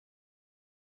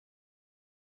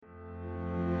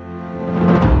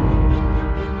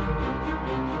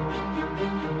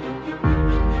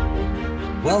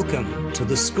Welcome to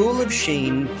the School of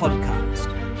Sheen podcast.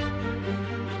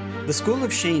 The School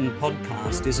of Sheen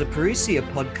podcast is a Parousia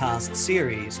podcast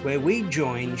series where we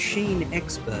join Sheen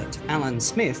expert Alan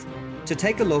Smith to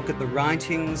take a look at the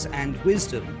writings and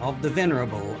wisdom of the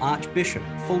Venerable Archbishop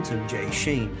Fulton J.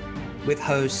 Sheen, with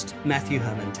host Matthew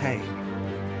Herman Tague.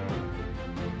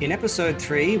 In episode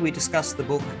 3, we discuss the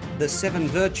book The Seven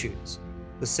Virtues,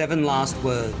 The Seven Last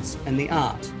Words, and the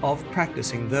Art of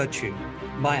Practicing Virtue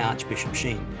by Archbishop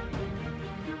Sheen.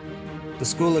 The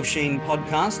School of Sheen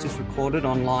podcast is recorded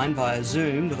online via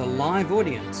Zoom with a live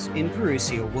audience in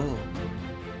Parousia World.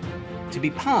 To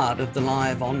be part of the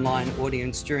live online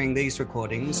audience during these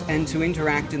recordings and to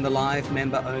interact in the live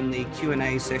member-only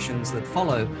Q&A sessions that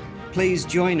follow, please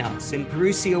join us in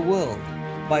Parousia World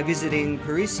by visiting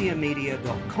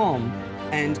parousiamedia.com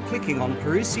and clicking on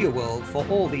Parousia World for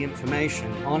all the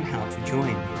information on how to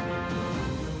join.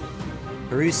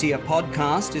 Parousia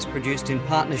Podcast is produced in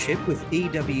partnership with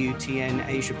EWTN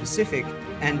Asia Pacific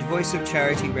and Voice of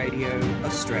Charity Radio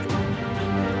Australia.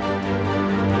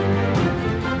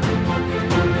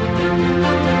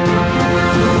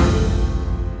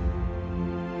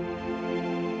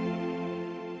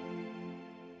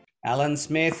 Alan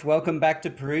Smith, welcome back to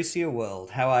Parousia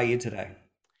World. How are you today?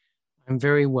 I'm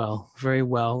very well, very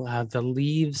well. The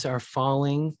leaves are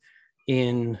falling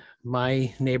in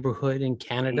my neighborhood in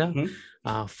Canada.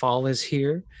 Fall is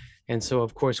here. And so,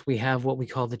 of course, we have what we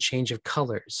call the change of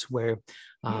colors, where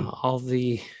all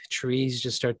the trees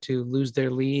just start to lose their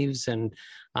leaves,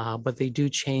 but they do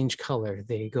change color.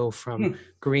 They go from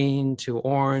green to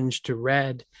orange to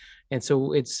red. And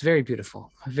so it's very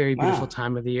beautiful, a very beautiful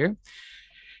time of the year.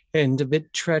 And a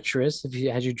bit treacherous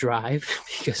as you drive,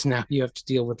 because now you have to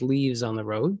deal with leaves on the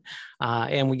road,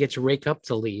 and we get to rake up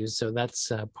the leaves. So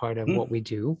that's part of what we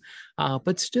do.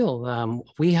 But still,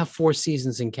 we have 4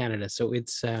 seasons in Canada, so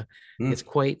it's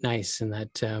quite nice in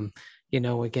that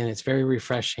again, it's very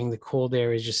refreshing. The cold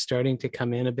air is just starting to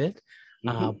come in a bit,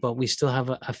 but we still have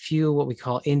a few what we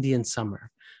call Indian summer,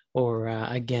 or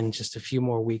again, just a few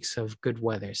more weeks of good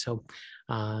weather. So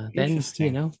then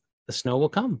the snow will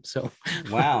come. So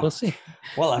wow, we'll see.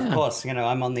 Well, of course,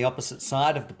 I'm on the opposite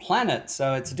side of the planet,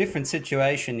 so it's a different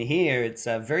situation here. It's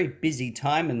a very busy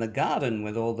time in the garden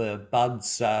with all the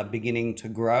buds beginning to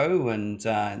grow, and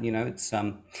it's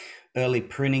early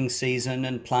pruning season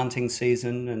and planting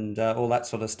season and all that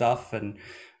sort of stuff. And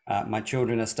my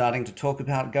children are starting to talk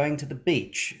about going to the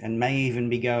beach, and we may even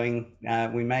be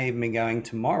going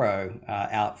tomorrow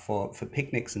out for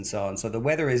picnics and so on. So the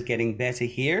weather is getting better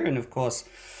here, and of course,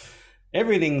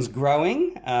 everything's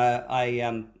growing.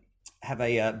 I have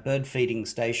a bird feeding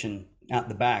station out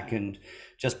the back, and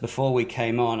just before we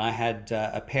came on, I had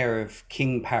a pair of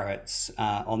king parrots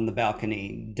on the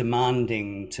balcony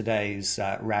demanding today's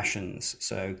rations.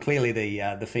 So clearly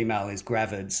the female is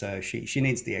gravid, so she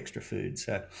needs the extra food.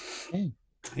 So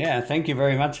yeah, thank you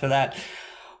very much for that.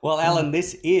 Well, Alan,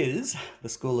 this is the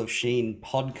School of Sheen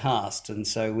podcast, and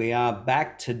so we are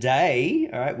back today.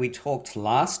 All right, we talked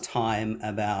last time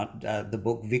about the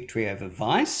book Victory Over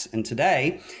Vice, and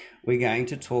today we're going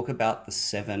to talk about the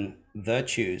 7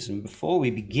 virtues. And before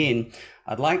we begin,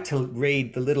 I'd like to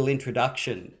read the little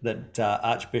introduction that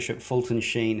Archbishop Fulton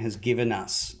Sheen has given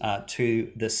us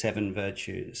to the 7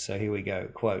 virtues. So here we go,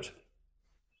 quote.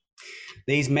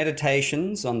 These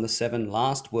meditations on the 7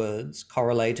 last words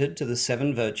correlated to the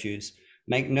 7 virtues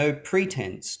make no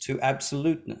pretense to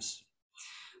absoluteness.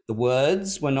 The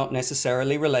words were not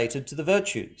necessarily related to the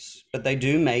virtues, but they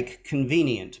do make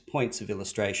convenient points of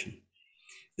illustration.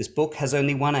 This book has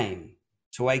only one aim,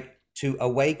 to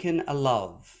awaken a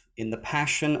love in the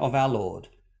passion of our Lord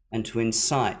and to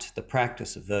incite the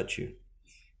practice of virtue.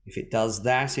 If it does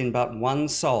that in but one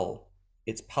soul,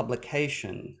 its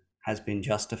publication has been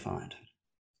justified.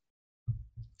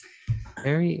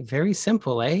 Very, very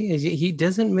simple, eh? He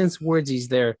doesn't mince words. He's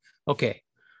there. Okay,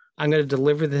 I'm going to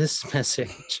deliver this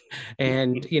message.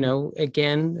 And,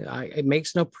 again, it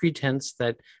makes no pretense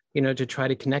that, to try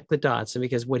to connect the dots. And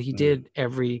because what he did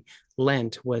every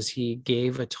Lent was he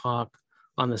gave a talk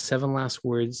on the 7 last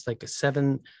words, like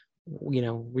 7,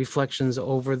 reflections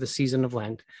over the season of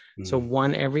Lent. So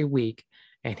one every week.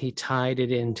 And he tied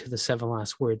it into the 7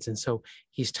 last words. And so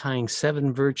he's tying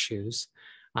 7 virtues,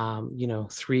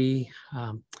 3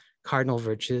 cardinal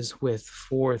virtues with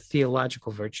 4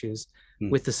 theological virtues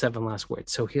with the 7 last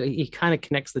words. So he kind of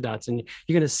connects the dots. And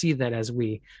you're going to see that as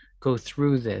we go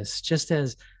through this, just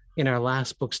as in our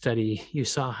last book study, you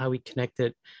saw how he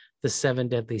connected the 7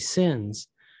 deadly sins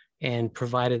and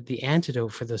provided the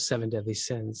antidote for those 7 deadly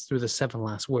sins through the 7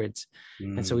 last words.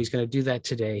 And so he's going to do that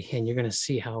today. And you're going to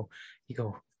see how you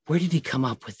go, where did he come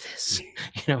up with this?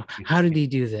 How did he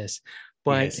do this?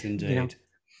 But, Yes, indeed.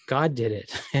 God did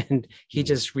it. And he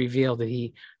just revealed that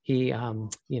he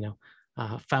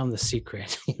found the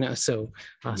secret, so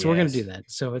we're going to do Yes. that.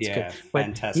 So it's good. Yeah, But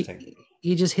fantastic.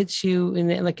 he just hits you.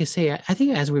 And like I say, I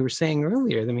think as we were saying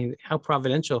earlier, I mean, how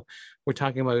providential. We're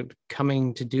talking about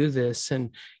coming to do this. And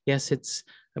yes,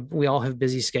 we all have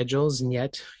busy schedules, and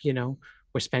yet,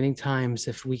 we're spending times.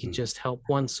 If we could just help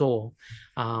one soul,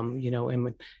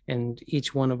 and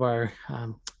each one of our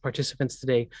participants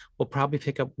today will probably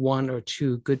pick up one or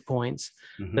two good points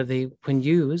that they can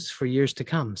use for years to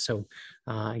come. So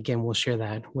again, we'll share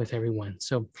that with everyone.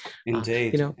 So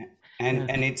Indeed.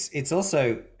 And it's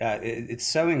also it's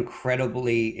so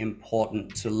incredibly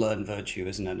important to learn virtue,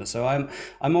 isn't it? So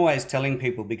I'm always telling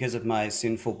people, because of my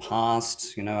sinful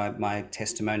past, my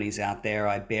testimonies out there,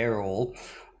 I bear all.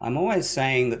 I'm always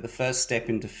saying that the first step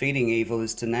in defeating evil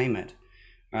is to name it.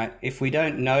 Right? If we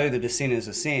don't know that a sin is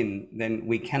a sin, then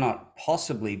we cannot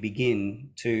possibly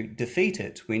begin to defeat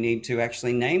it. We need to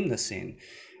actually name the sin.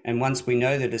 And once we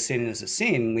know that a sin is a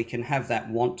sin, we can have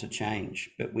that want to change.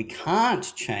 But we can't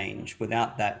change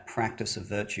without that practice of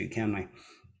virtue, can we?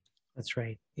 That's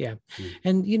right. Yeah.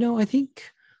 And, I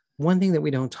think one thing that we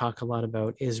don't talk a lot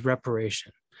about is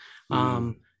reparation.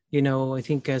 I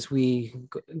think as we,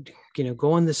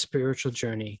 go on this spiritual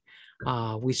journey,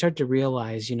 we start to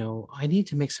realize, I need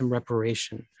to make some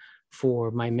reparation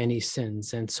for my many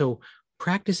sins. And so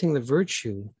practicing the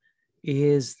virtue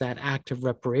is that act of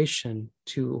reparation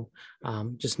to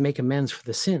just make amends for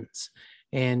the sins.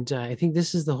 And I think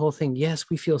this is the whole thing. Yes,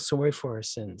 we feel sorry for our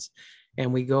sins,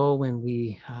 and we go and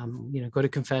we, go to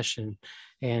confession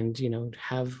and,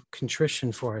 have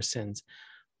contrition for our sins.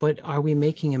 But are we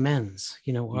making amends?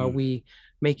 Are we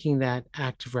making that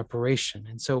act of reparation?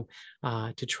 And so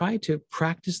to try to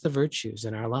practice the virtues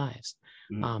in our lives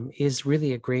is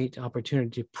really a great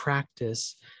opportunity to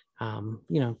practice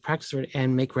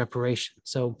and make reparation.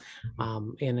 So,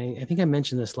 and I think I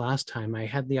mentioned this last time, I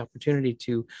had the opportunity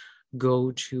to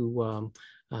go to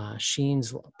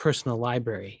Sheen's personal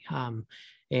library.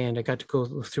 And I got to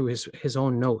go through his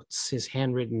own notes, his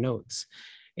handwritten notes.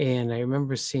 And I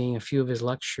remember seeing a few of his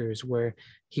lectures where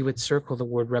he would circle the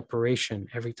word reparation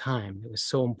every time. It was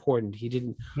so important. He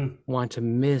didn't want to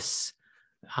miss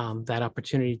that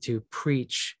opportunity to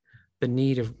preach the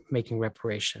need of making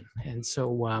reparation. And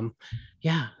so,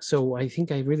 so I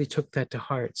think I really took that to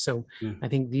heart. So I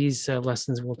think these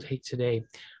lessons we'll take today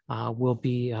will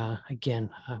be, again,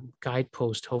 a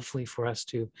guidepost, hopefully, for us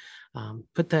to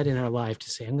put that in our life, to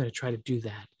say, I'm going to try to do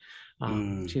that.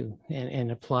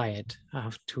 And apply it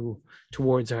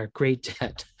towards our great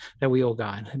debt that we owe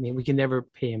God. I mean, we can never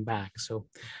pay him back. So,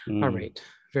 all right,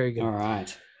 very good. All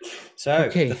right. So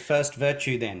the first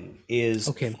virtue then is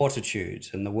fortitude,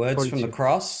 and the words from the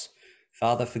cross: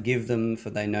 Father, forgive them,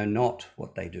 for they know not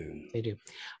what they do. They do.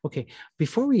 Okay.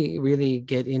 Before we really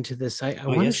get into this, I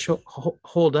want to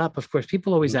hold up. Of course,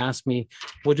 people always ask me,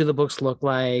 what do the books look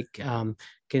like?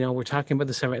 We're talking about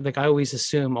the seven. Like I always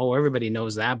assume, everybody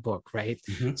knows that book, right?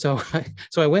 So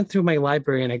I went through my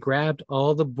library and I grabbed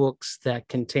all the books that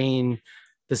contain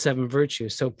the seven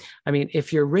virtues. So, I mean,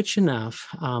 if you're rich enough,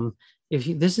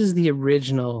 this is the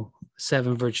original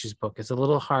Seven Virtues book. It's a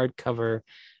little hardcover,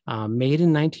 made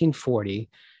in 1940,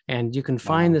 and you can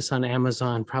find this on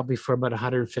Amazon probably for about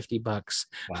 $150.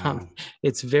 Wow.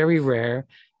 It's very rare,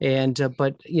 and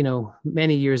but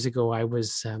many years ago I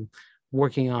was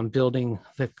working on building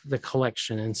the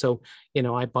collection, and so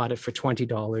I bought it for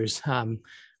 $20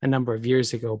 a number of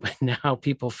years ago. But now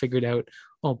people figured out,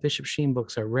 Bishop Sheen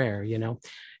books are rare,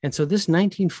 and so this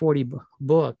 1940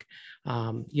 book.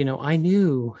 I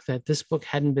knew that this book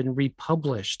hadn't been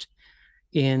republished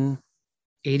in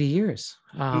 80 years,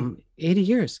 80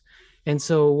 years. And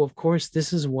so, of course,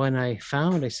 this is when I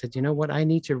found, I said, you know what, I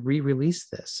need to re-release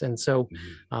this. And so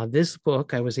this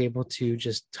book, I was able to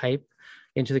just type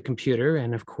into the computer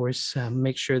and, of course,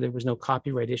 make sure there was no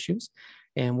copyright issues.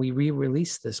 And we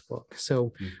re-released this book.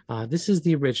 So this is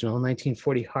the original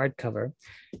 1940 hardcover.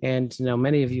 And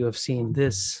many of you have seen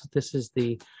this. This is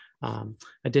the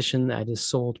edition that is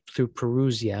sold through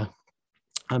Perusia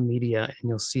Media, and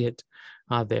you'll see it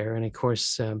there. And of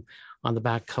course, on the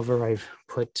back cover, I've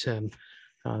put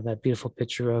that beautiful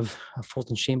picture of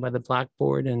Fulton Sheen by the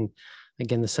blackboard, and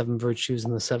again, the seven virtues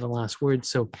and the seven last words.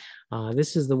 So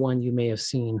this is the one you may have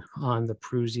seen on the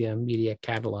Perusia Media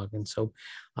catalog. And so,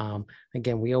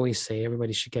 again, we always say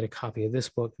everybody should get a copy of this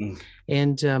book.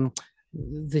 And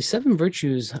the seven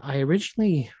virtues, I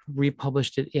originally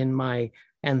republished it in my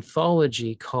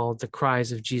anthology called The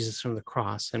Cries of Jesus from the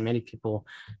Cross. And many people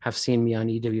have seen me on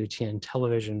EWTN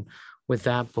television with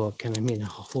that book. And I mean, I'll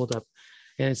hold up,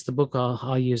 and it's the book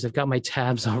I'll use. I've got my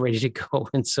tabs all ready to go.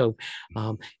 And so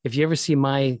if you ever see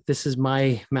this is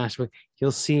my master book,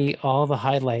 you'll see all the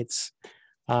highlights,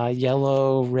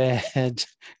 yellow, red,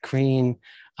 green.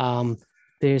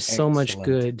 There's so much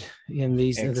good in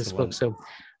this book. So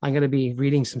I'm going to be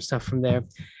reading some stuff from there.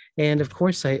 And of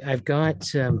course, I've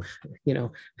got,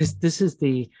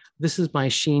 this is my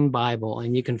Sheen Bible,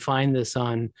 and you can find this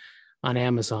on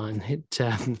Amazon.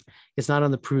 It's not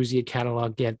on the Perusia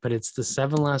catalog yet, but it's the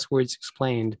 7 Last Words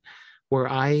Explained,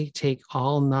 where I take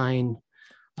all 9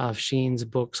 of Sheen's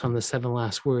books on the 7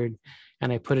 Last Word,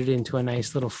 and I put it into a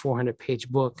nice little 400-page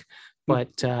book.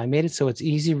 But I made it so it's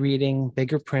easy reading,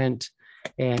 bigger print,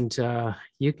 and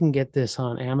you can get this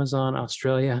on Amazon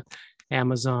Australia,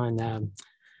 Amazon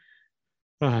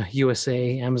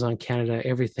USA, Amazon Canada,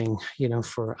 everything,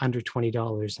 for under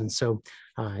 $20. And so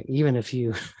even if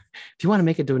you want to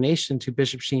make a donation to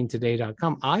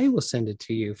bishopsheentoday.com, I will send it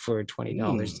to you for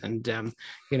 $20. And,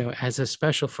 as a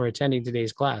special for attending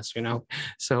today's class,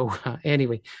 So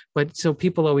anyway, but so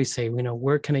people always say,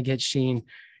 where can I get Sheen?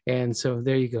 And so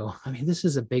there you go. I mean, this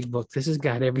is a big book. This has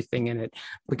got everything in it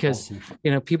because,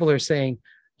 awesome. People are saying,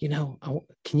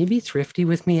 can you be thrifty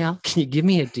with me, Al? Can you give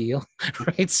me a deal?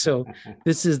 Right. So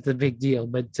this is the big deal.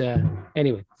 But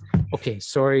anyway, okay.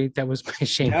 Sorry, that was my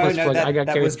shameless plug. I got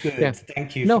that was good. Yeah.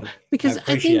 Thank you. No, because I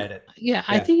appreciate it. Yeah,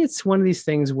 I think it's one of these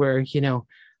things where,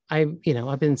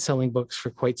 I've been selling books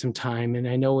for quite some time, and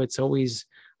I know it's always,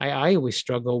 I always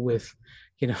struggle with,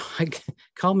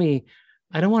 call me,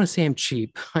 I don't want to say I'm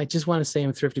cheap. I just want to say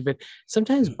I'm thrifty, but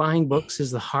sometimes buying books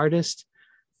is the hardest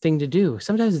thing to do.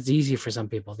 Sometimes it's easy for some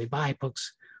people. They buy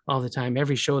books all the time.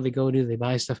 Every show they go to, they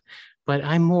buy stuff. But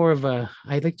I'm more of I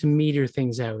like to meter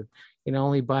things out,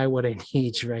 only buy what I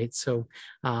need, right? So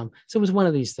it was one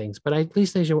of these things, but at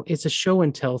least it's a show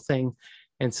and tell thing.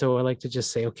 And so I like to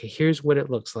just say, okay, here's what it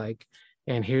looks like,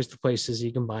 and here's the places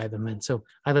you can buy them. And so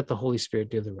I let the Holy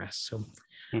Spirit do the rest. So,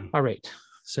 all right.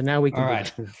 So now we can. All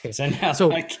right. Okay.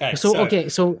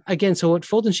 So what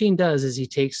Fulton Sheen does is he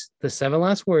takes the 7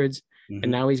 last words, and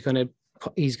now he's going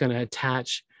to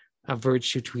attach a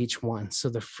virtue to each one. So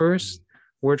the first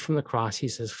word from the cross, he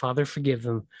says, Father, forgive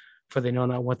them, for they know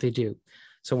not what they do.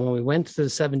 So when we went to the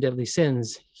 7 deadly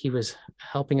sins, he was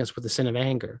helping us with the sin of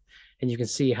anger. And you can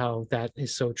see how that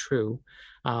is so true.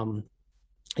 Sin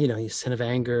of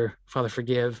anger, Father,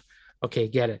 forgive. Okay,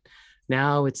 get it.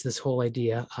 Now it's this whole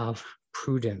idea of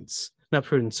fortitude.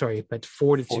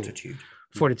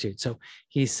 So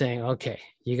he's saying, okay,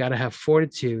 you got to have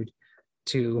fortitude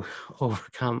to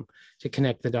overcome, to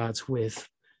connect the dots with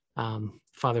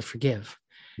Father, forgive.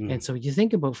 And so you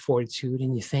think about fortitude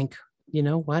and you think, you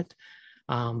know what?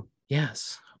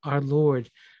 Yes, our Lord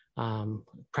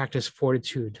practiced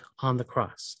fortitude on the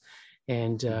cross,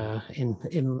 and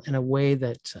in a way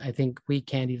that I think we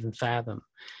can't even fathom.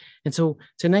 And so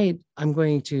tonight I'm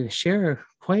going to share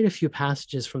quite a few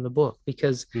passages from the book,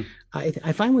 because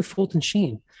I find with Fulton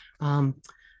Sheen,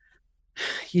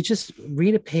 you just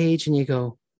read a page and you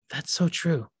go, that's so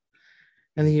true.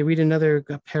 And then you read another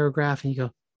paragraph and you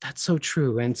go, that's so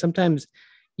true. And sometimes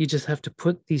you just have to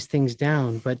put these things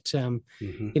down. But,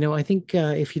 I think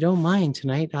if you don't mind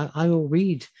tonight, I will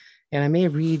read, and I may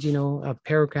read, a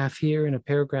paragraph here and a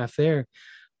paragraph there,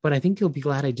 but I think you'll be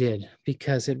glad I did,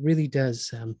 because it really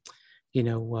does,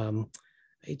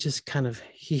 it just kind of,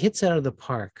 he hits out of the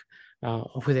park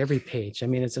with every page. I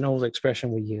mean, it's an old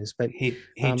expression we use, but he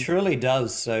truly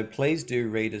does. So please do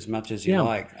read as much as you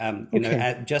like.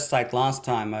 Just like last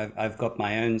time, I've got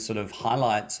my own sort of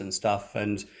highlights and stuff,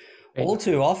 and all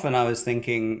too often I was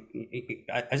thinking,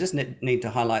 I just need to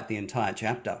highlight the entire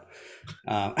chapter.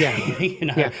 I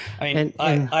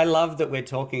love that we're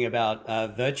talking about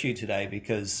virtue today,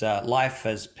 because life,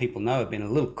 as people know, have been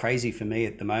a little crazy for me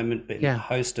at the moment. Been a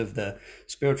host of the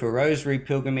Spiritual Rosary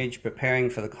pilgrimage, preparing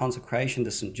for the consecration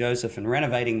to St. Joseph, and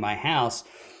renovating my house,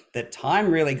 that time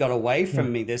really got away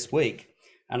from me this week.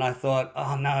 And I thought,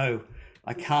 oh no,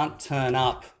 I can't turn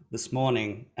up this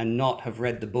morning and not have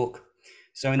read the book.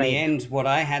 So in the end, what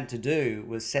I had to do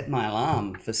was set my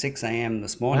alarm for 6 a.m.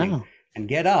 this morning and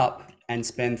get up and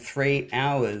spend 3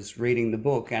 hours reading the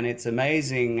book. And it's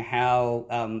amazing how,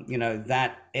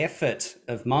 that effort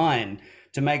of mine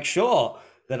to make sure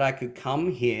that I could come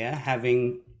here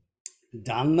having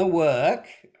done the work,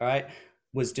 right,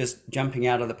 was just jumping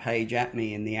out of the page at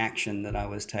me in the action that I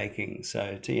was taking.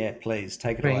 So please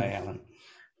take it away, Alan.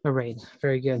 All right.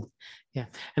 Very good. Yeah.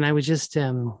 And I was just,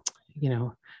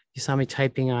 you saw me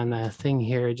typing on a thing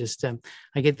here. Just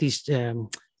I get these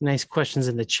nice questions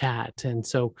in the chat, and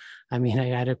so I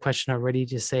had a question already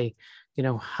to say,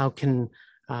 how can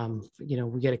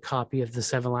we get a copy of the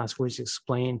 7 Last Words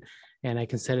Explained, and I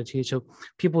can send it to you. So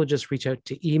people just reach out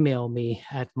to email me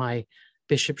at my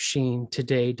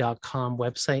bishopsheentoday.com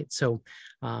website. So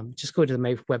just go to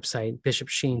my website, Bishop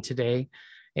Sheen Today,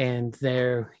 and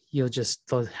there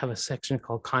they'll have a section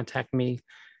called Contact Me,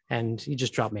 and you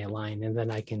just drop me a line, and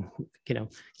then I can,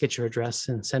 get your address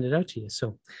and send it out to you.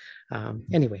 So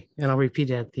anyway, and I'll repeat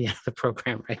it at the end of the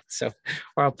program, right? So,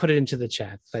 or I'll put it into the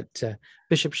chat, but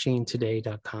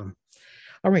bishopsheentoday.com.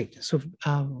 All right, so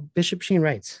Bishop Sheen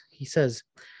writes, he says,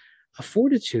 a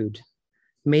fortitude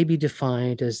may be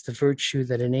defined as the virtue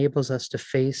that enables us to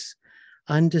face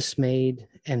undismayed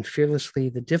and fearlessly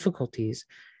the difficulties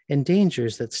and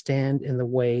dangers that stand in the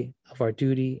way of our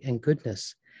duty and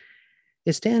goodness.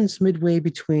 It stands midway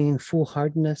between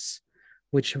foolhardiness,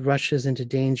 which rushes into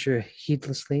danger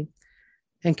heedlessly,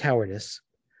 and cowardice,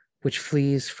 which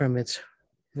flees from its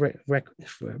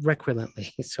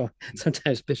recreantly. So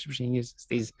sometimes Bishop Sheen uses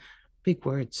these big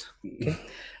words. Okay,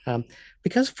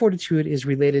 because fortitude is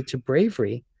related to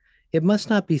bravery, it must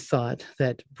not be thought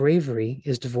that bravery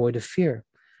is devoid of fear.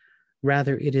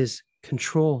 Rather, it is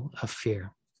control of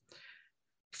fear.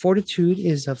 Fortitude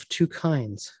is of two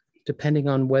kinds, depending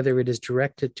on whether it is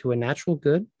directed to a natural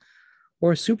good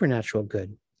or a supernatural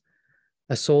good.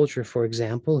 A soldier, for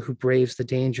example, who braves the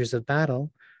dangers of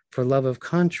battle for love of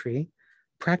country,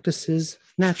 practices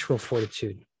natural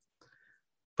fortitude.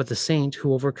 But the saint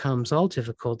who overcomes all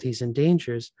difficulties and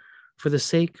dangers for the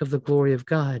sake of the glory of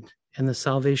God and the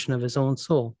salvation of his own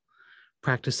soul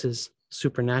practices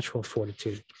supernatural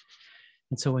fortitude.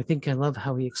 And so I think I love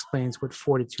how he explains what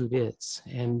fortitude is.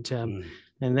 And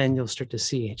then you'll start to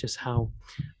see just how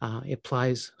it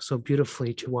applies so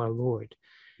beautifully to our Lord.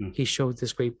 He showed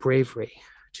this great bravery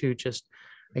to just,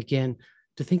 again,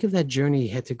 to think of that journey he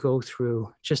had to go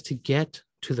through just to get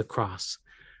to the cross,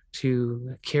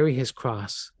 to carry his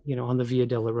cross, on the Via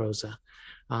Dolorosa,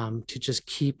 to just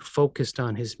keep focused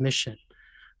on his mission,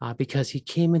 because he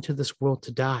came into this world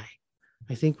to die.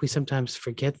 I think we sometimes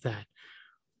forget that.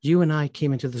 You and I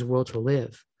came into this world to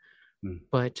live,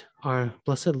 but our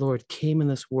blessed Lord came in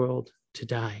this world to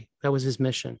die. That was his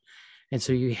mission. And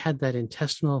so you had that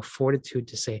intestinal fortitude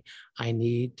to say, I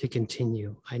need to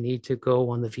continue. I need to go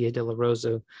on the Via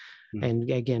Dolorosa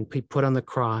and again, be put on the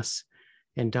cross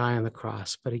and die on the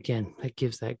cross. But again, that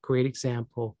gives that great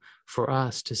example for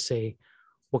us to say,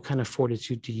 what kind of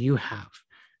fortitude do you have?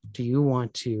 Do you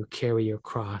want to carry your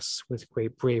cross with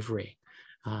great bravery,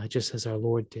 just as our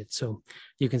Lord did? So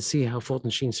you can see how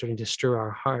Fulton Sheen's starting to stir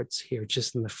our hearts here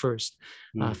just in the first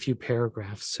few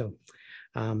paragraphs. So,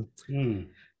 I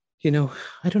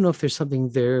don't know if there's something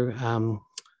there,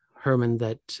 Herman,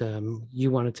 that you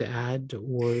wanted to add,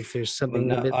 or if there's something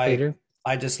a bit later.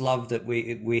 I just love that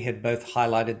we had both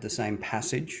highlighted the same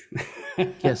passage.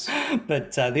 Yes.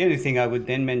 But the only thing I would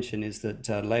then mention is that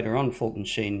later on, Fulton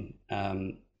Sheen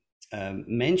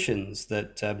mentions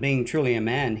that being truly a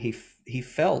man, he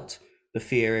felt the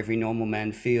fear every normal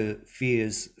man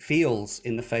feels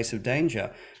in the face of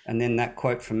danger. And then that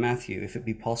quote from Matthew, if it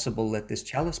be possible, let this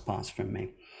chalice pass from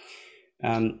me.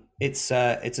 It's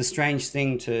a strange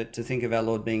thing to think of our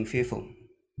Lord being fearful.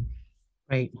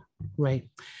 Right.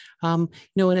 And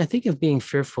I think of being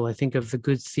fearful, I think of the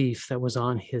good thief that was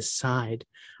on his side.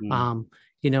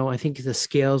 I think the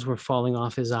scales were falling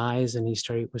off his eyes, and he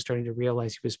was starting to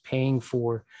realize he was paying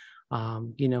for,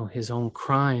 his own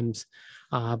crimes.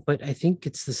 But I think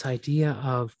it's this idea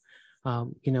of,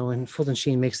 and Fulton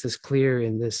Sheen makes this clear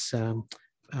in this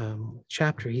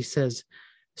chapter. He says,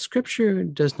 Scripture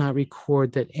does not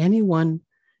record that anyone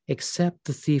except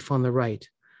the thief on the right,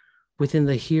 within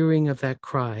the hearing of that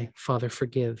cry, Father,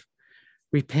 forgive,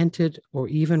 repented or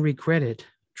even regretted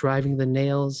driving the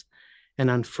nails and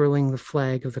unfurling the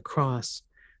flag of the cross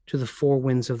to the four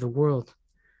winds of the world.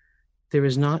 There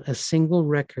is not a single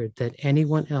record that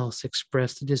anyone else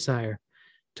expressed a desire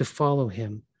to follow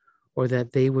him, or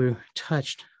that they were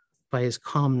touched by his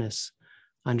calmness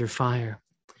under fire.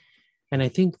 And I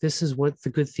think this is what the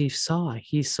good thief saw.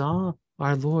 He saw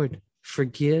our Lord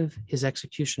forgive his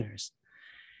executioners.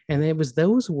 And it was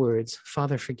those words,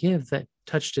 Father, forgive, that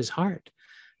touched his heart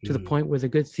to the point where the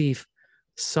good thief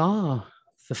saw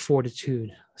the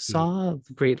fortitude, saw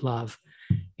the great love,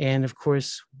 and of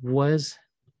course was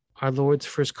our Lord's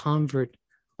first convert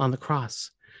on the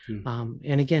cross.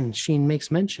 And again, Sheen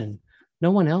makes mention, no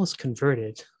one else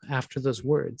converted after those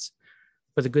words,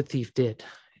 but the good thief did.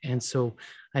 And so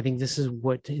I think this is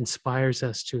what inspires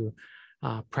us to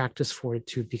practice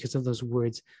fortitude, because of those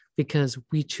words, because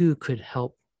we too could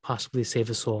help possibly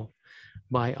save a soul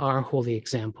by our holy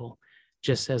example,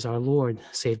 just as our Lord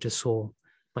saved a soul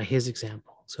by his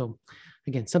example. So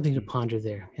again, something to ponder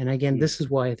there. And again, this is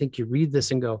why I think you read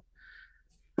this and go,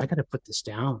 I got to put this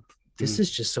down. This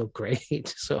is just so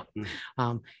great. So,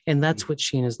 and that's what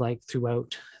Sheen is like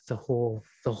throughout the whole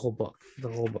book.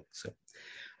 So,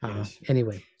 Yes.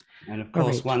 anyway. And of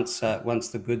course, once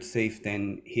the good thief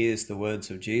then hears the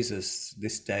words of Jesus,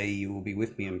 "This day you will be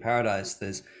with me in paradise,"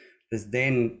 there's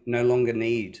then no longer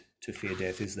need to fear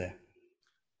death, is there?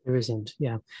 There isn't,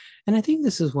 yeah. And I think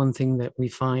this is one thing that we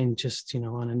find, just,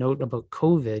 on a note about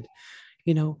COVID,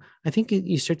 I think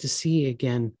you start to see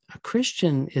again, a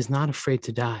Christian is not afraid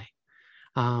to die.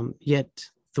 Yet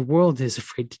the world is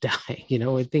afraid to die.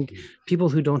 I think people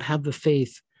who don't have the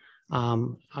faith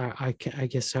I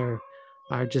guess are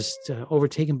just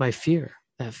overtaken by fear,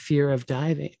 that fear of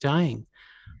dying.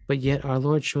 But yet our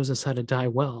Lord shows us how to die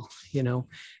well,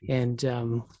 and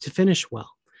to finish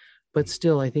well. But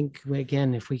still, I think,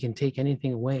 again, if we can take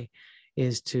anything away,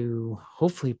 is to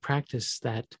hopefully practice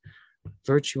that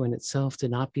virtue in itself, to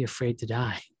not be afraid to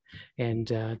die, and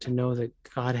to know that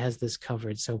God has this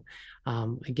covered. So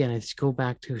again, I just go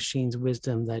back to Sheen's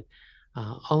wisdom that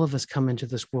all of us come into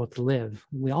this world to live.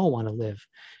 We all want to live.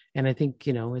 And I think,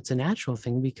 it's a natural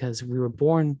thing because we were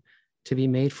born to be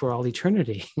made for all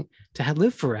eternity, to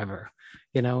live forever,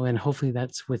 and hopefully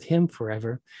that's with him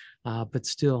forever. But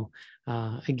still,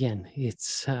 again,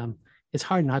 it's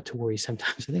hard not to worry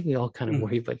sometimes. I think we all kind of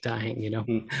worry about dying,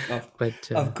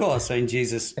 but of course, and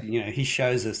Jesus, he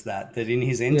shows us that in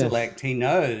his intellect, he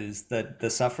knows that the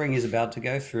suffering he's about to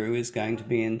go through is going to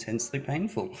be intensely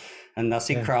painful. And thus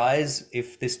he cries,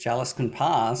 if this chalice can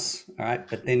pass, all right,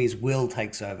 but then his will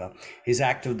takes over. His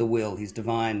act of the will, his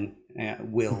divine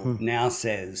will now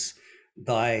says,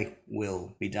 thy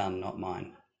will be done, not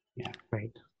mine. Yeah.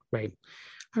 Right.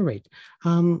 All right.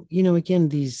 Again,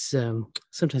 these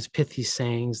sometimes pithy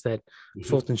sayings that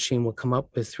Fulton Sheen will come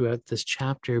up with throughout this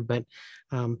chapter, but,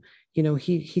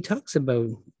 he talks about,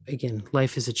 again,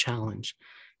 life is a challenge.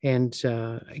 And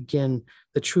again,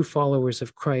 the true followers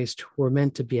of Christ were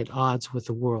meant to be at odds with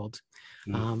the world.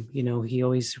 He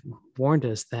always warned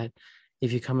us that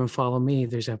if you come and follow me,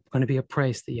 there's going to be a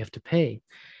price that you have to pay.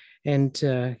 And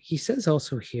he says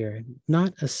also here,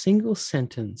 not a single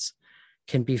sentence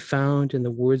can be found in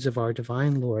the words of our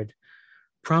divine Lord,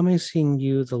 promising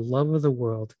you the love of the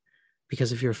world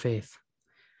because of your faith.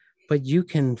 But you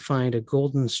can find a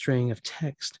golden string of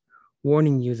text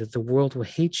warning you that the world will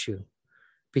hate you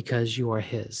because you are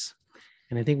his.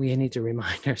 And I think we need to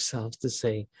remind ourselves to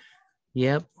say,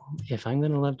 yep, if I'm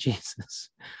going to love Jesus,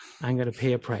 I'm going to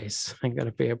pay a price.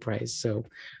 So,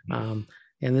 and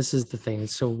this is the thing.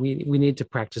 So we need to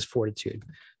practice fortitude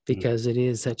because it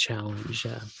is a challenge.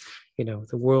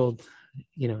 The world,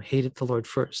 hated the Lord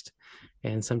first,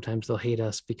 and sometimes they'll hate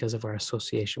us because of our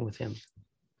association with him.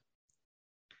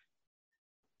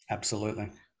 Absolutely.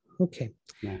 Okay.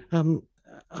 Yeah.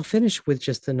 I'll finish with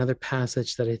just another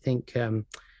passage that I think,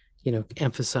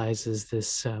 emphasizes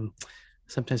this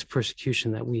sometimes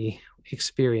persecution that we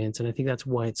experience. And I think that's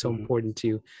why it's so important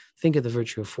to think of the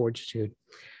virtue of fortitude.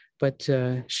 But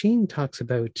Sheen talks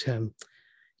about,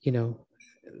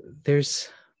 there's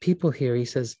people here, he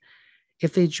says,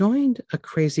 if they joined a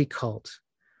crazy cult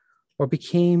or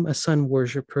became a sun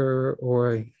worshiper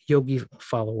or a yogi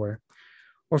follower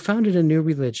or founded a new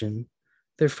religion,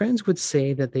 their friends would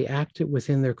say that they acted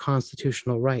within their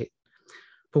constitutional right.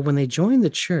 But when they joined the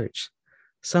church,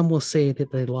 some will say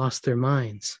that they lost their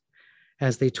minds,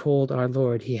 as they told our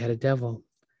Lord he had a devil.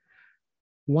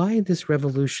 Why this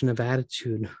revolution of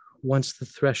attitude once the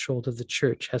threshold of the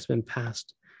church has been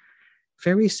passed?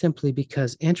 Very simply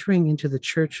because entering into the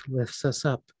church lifts us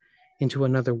up into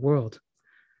another world,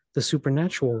 the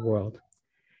supernatural world.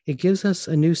 It gives us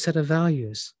a new set of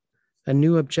values, a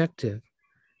new objective,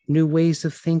 new ways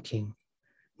of thinking,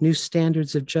 new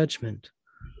standards of judgment,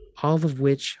 all of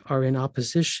which are in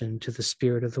opposition to the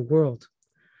spirit of the world.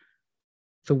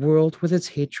 The world, with its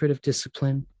hatred of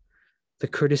discipline, the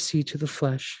courtesy to the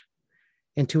flesh,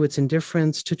 and to its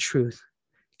indifference to truth,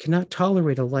 cannot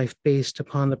tolerate a life based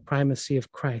upon the primacy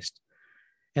of Christ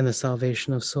and the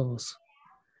salvation of souls.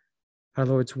 Our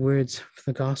Lord's words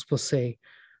from the gospel say,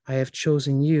 I have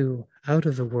chosen you out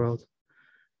of the world,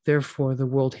 therefore the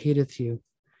world hateth you.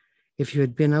 If you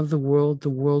had been of the world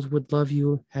would love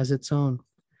you as its own.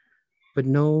 But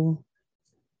know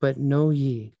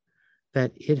ye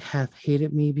that it hath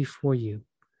hated me before you.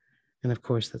 And of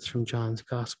course, that's from John's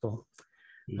gospel.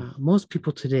 Most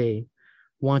people today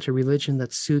want a religion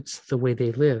that suits the way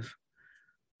they live,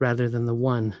 rather than the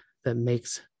one that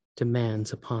makes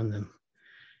demands upon them.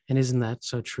 And isn't that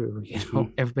so true?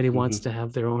 Everybody wants to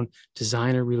have their own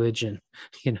designer religion,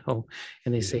 and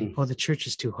they say, oh, the church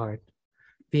is too hard.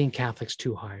 being Catholic's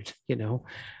too hard,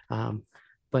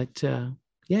 but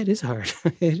yeah, it is hard.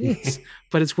 It is,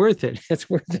 but it's worth it. It's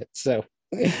worth it. So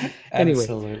anyway,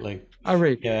 Absolutely. all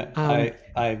right. Yeah,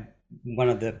 I one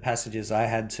of the passages I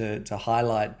had to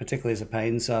highlight, particularly as a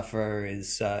pain sufferer,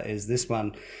 is this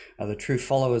one. The true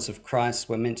followers of Christ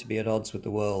were meant to be at odds with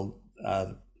the world.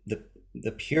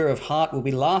 The pure of heart will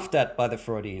be laughed at by the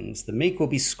Freudians. The meek will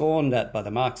be scorned at by the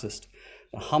Marxist.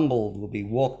 The humble will be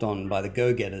walked on by the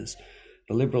go-getters.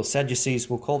 The liberal Sadducees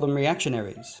will call them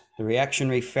reactionaries. The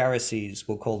reactionary Pharisees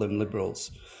will call them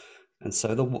liberals. And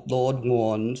so the Lord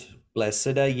warned,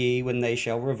 "Blessed are ye when they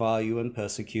shall revile you and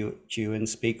persecute you and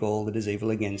speak all that is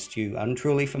evil against you,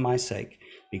 untruly for my sake.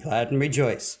 Be glad and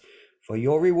rejoice, for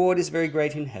your reward is very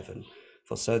great in heaven.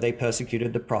 For so they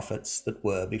persecuted the prophets that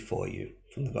were before you."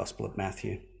 From the Gospel of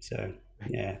Matthew. So,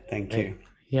 yeah, thank you.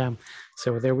 Yeah.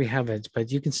 So there we have it. But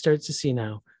you can start to see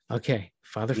now, okay,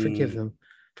 Father, forgive them,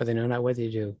 for they know not what they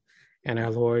do. And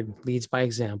our Lord leads by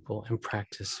example and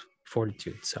practice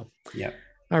fortitude. So, yeah.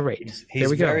 All right.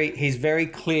 He's very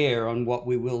clear on what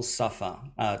we will suffer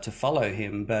to follow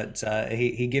him, but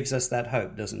he gives us that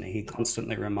hope, doesn't he? He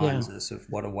constantly reminds us of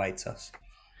what awaits us.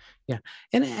 Yeah.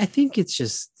 And I think it's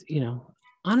just,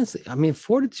 honestly, I mean,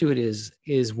 fortitude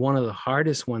is one of the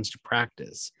hardest ones to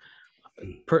practice.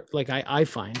 I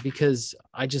find, because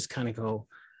I just kind of go,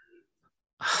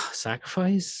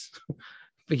 sacrifice,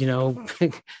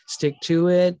 stick to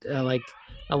it. Like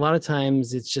a lot of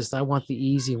times it's just, I want the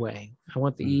easy way. I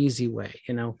want the easy way,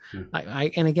 and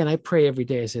again, I pray every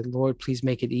day. I say, Lord, please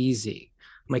make it easy.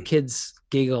 My kids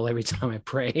giggle every time I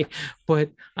pray, but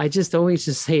I just always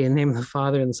just say, in the name of the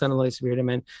Father and the Son and the Holy Spirit,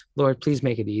 amen. Lord, please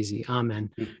make it easy. Amen.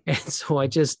 And so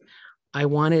I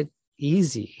want it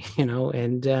easy,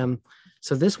 and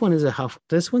so this one's a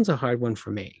hard one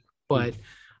for me, but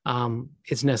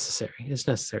it's necessary. It's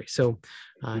necessary. So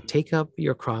take up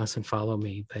your cross and follow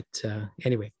me. But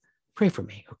anyway, pray for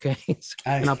me, okay?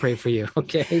 And I'll pray for you.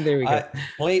 Okay, there we go.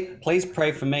 Please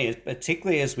pray for me,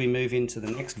 particularly as we move into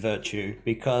the next virtue,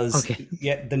 because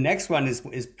the next one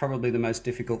is probably the most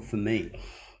difficult for me.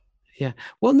 Yeah.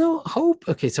 Well, no, hope.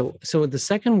 Okay, so the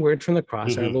second word from the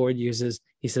cross, our Lord uses,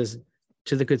 he says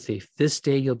to the good thief, "This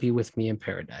day you'll be with me in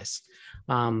paradise."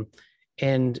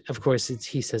 And of course,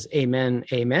 he says, "Amen,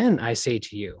 amen, I say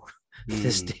to you,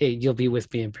 this day you'll be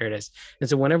with me in paradise." And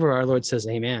so whenever our Lord says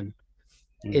amen,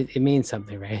 it means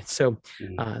something, right? So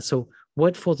so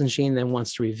what Fulton Sheen then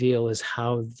wants to reveal is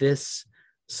how this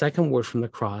second word from the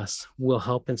cross will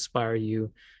help inspire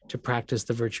you to practice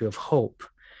the virtue of hope.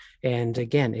 And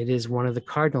again, it is one of the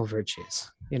cardinal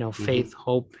virtues, faith,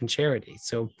 hope, and charity.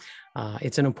 So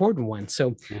it's an important one.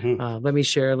 So let me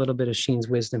share a little bit of Sheen's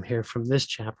wisdom here from this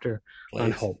chapter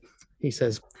on hope. He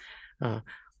says,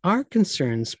 our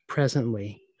concerns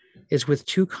presently is with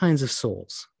two kinds of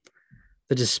souls,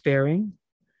 the despairing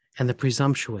and the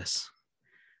presumptuous.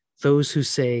 Those who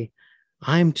say,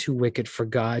 "I'm too wicked for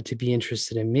God to be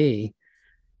interested in me,"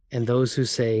 and those who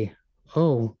say,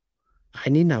 "Oh, I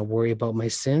need not worry about my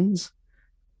sins.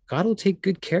 God will take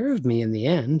good care of me in the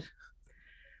end."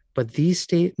 But these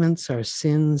statements are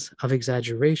sins of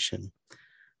exaggeration.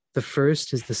 The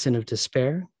first is the sin of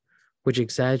despair, which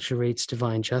exaggerates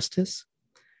divine justice.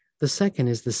 The second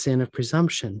is the sin of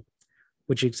presumption,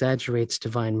 which exaggerates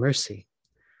divine mercy.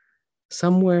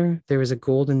 Somewhere there is a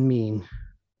golden mean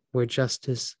where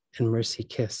justice and mercy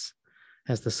kiss,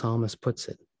 as the psalmist puts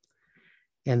it.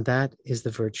 And that is the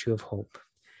virtue of hope.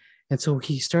 And so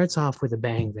he starts off with a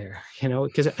bang there,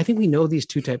 because I think we know these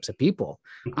two types of people.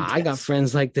 Yes. I got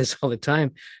friends like this all the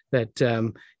time that,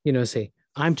 say,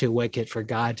 "I'm too wicked for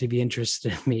God to be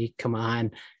interested in me. Come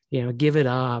on, give it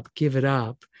up, give it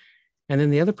up." And then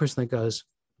the other person that goes,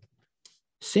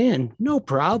 "Sin, no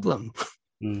problem.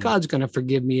 God's going to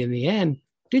forgive me in the end.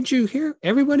 Didn't you hear?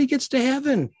 Everybody gets to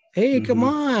heaven. Hey, come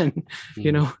on."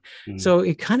 So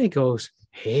it kind of goes,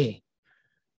 hey,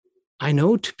 I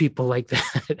know two people like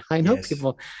that. I know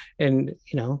people, and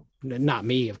not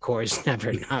me, of course,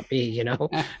 never, not me,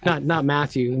 not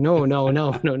Matthew. No,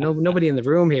 nobody in the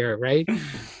room here, right?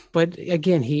 But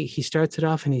again, he starts it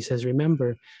off and he says,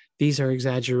 remember, these are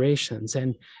exaggerations.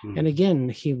 And again,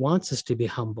 he wants us to be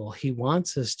humble. He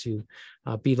wants us to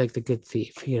be like the good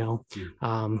thief,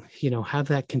 have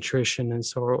that contrition and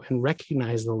sorrow and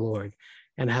recognize the Lord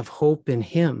and have hope in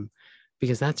him,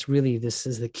 because that's really, this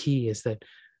is the key, is that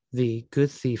the good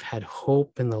thief had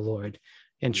hope in the Lord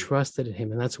and trusted in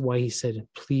him. And that's why he said,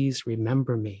 "Please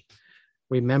remember me.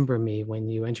 Remember me when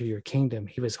you enter your kingdom."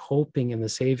 He was hoping in the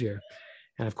Savior.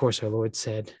 And of course, our Lord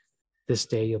said, "This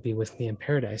day you'll be with me in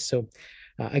paradise." So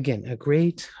again, a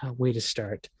great way to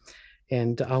start.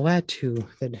 And I'll add to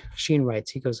that, Sheen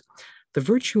writes, he goes, The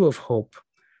virtue of hope,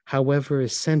 however,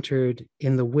 is centered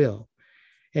in the will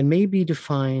and may be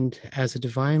defined as a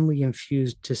divinely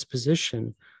infused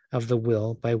disposition of the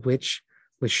will by which,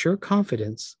 with sure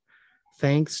confidence,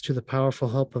 thanks to the powerful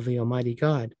help of the Almighty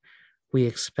God, we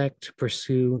expect to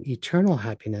pursue eternal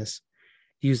happiness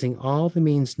using all the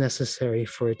means necessary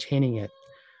for attaining it.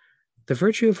 The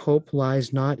virtue of hope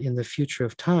lies not in the future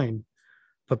of time,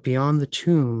 but beyond the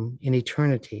tomb in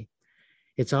eternity.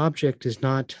 Its object is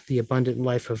not the abundant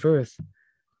life of earth,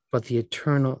 but the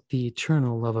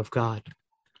eternal love of God.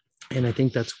 And I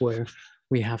think that's where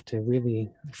we have to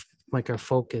really, like, our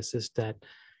focus is that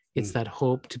it's that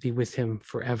hope to be with him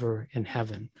forever in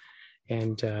heaven.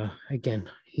 And again,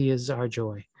 he is our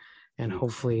joy. And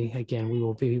hopefully, again, we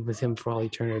will be with him for all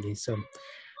eternity. So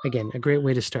again, a great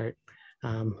way to start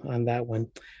on that one.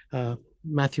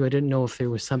 Matthew, I didn't know if there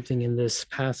was something in this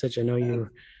passage. I know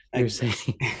you're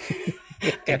saying.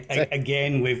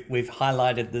 Again, we've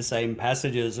highlighted the same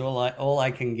passages. All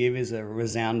I can give is a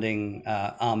resounding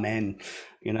amen.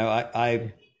 You know,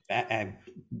 I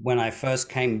when I first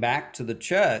came back to the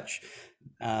church,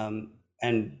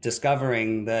 and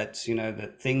discovering that, you know,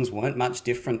 that things weren't much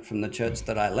different from the church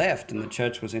that I left, and the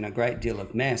church was in a great deal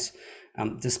of mess.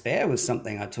 Despair was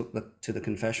something I took to the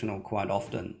confessional quite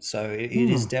often. So it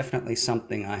is definitely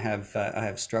something I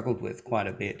have struggled with quite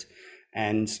a bit.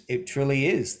 And it truly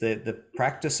is the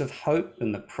practice of hope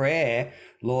and the prayer,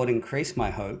 Lord, increase my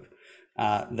hope,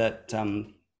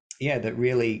 that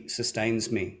really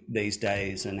sustains me these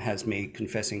days and has me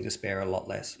confessing despair a lot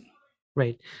less.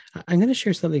 Right. I'm going to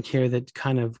share something here that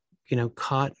kind of,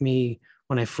 caught me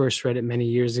when I first read it many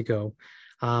years ago.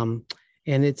 And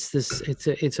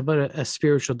it's about a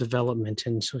spiritual development.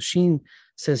 And so Sheen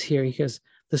says here, he goes,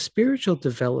 the spiritual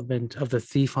development of the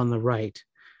thief on the right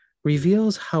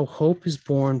reveals how hope is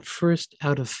born first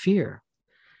out of fear,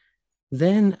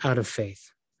 then out of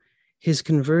faith. His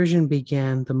conversion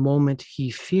began the moment he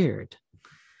feared.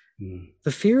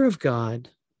 The fear of God,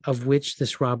 of which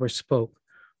this robber spoke,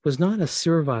 was not a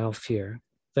servile fear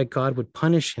that God would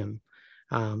punish him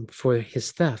for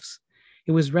his thefts.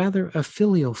 It was rather a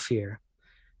filial fear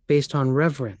based on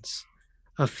reverence,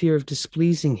 a fear of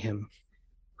displeasing him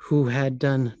who had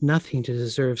done nothing to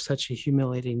deserve such a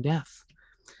humiliating death.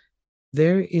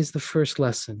 There is the first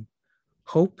lesson.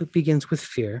 Hope begins with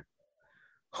fear.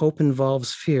 Hope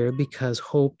involves fear because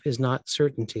hope is not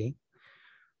certainty.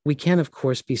 We can, of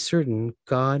course, be certain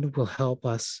God will help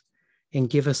us and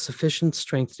give us sufficient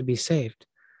strength to be saved,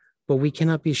 but we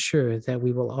cannot be sure that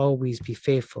we will always be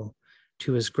faithful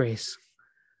to his grace.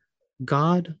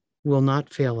 God will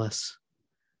not fail us.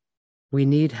 We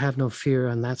need have no fear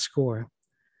on that score,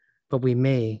 but we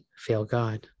may fail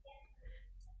God.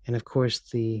 And of course,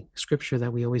 the scripture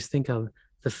that we always think of,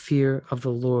 the fear of the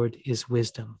Lord is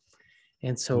wisdom.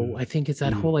 And so I think it's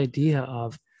that whole idea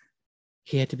of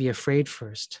he had to be afraid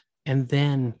first, and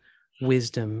then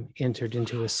wisdom entered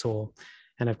into his soul.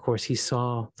 And of course, he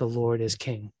saw the Lord as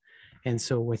king. And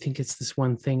so I think it's this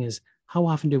one thing is, how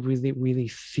often do we really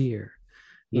fear?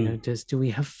 Do we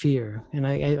have fear? And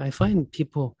I find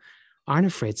people aren't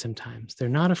afraid sometimes. They're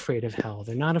not afraid of hell.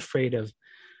 They're not afraid of,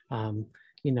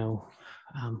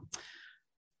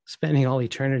 spending all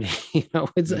eternity.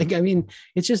 It's like,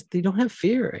 it's just, they don't have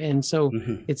fear. And so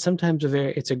it's sometimes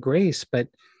it's a grace, but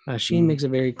Sheen makes it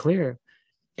very clear.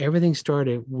 Everything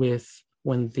started with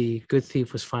when the good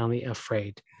thief was finally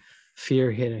afraid.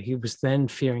 Fear hit him. He was then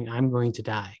fearing, I'm going to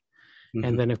die.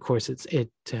 And then, of course,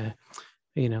 it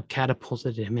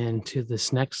catapulted him into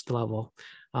this next level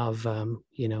of,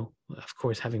 of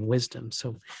course, having wisdom.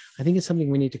 So I think it's something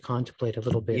we need to contemplate a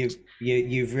little bit.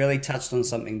 You've really touched on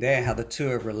something there, how the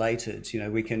two are related.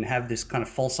 We can have this kind of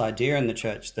false idea in the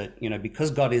church that,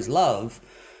 because God is love,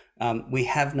 we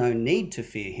have no need to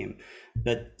fear him.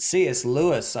 But C.S.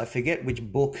 Lewis, I forget which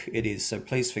book it is, so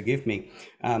please forgive me,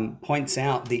 points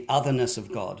out the otherness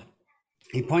of God.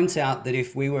 He points out that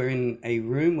if we were in a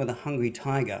room with a hungry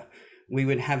tiger, we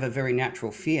would have a very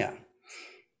natural fear.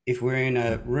 If we're in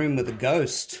a room with a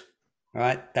ghost,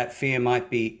 right, that fear might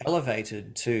be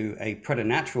elevated to a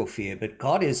preternatural fear, but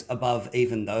God is above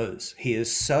even those. He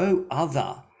is so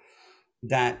other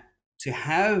that to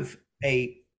have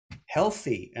a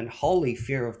healthy and holy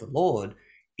fear of the Lord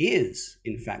is,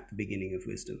 in fact, the beginning of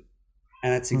wisdom.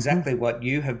 And that's exactly what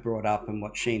you have brought up and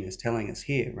what Sheen is telling us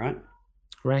here, right?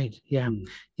 Right. Yeah.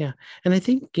 Yeah. And I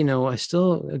think, I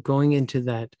still going into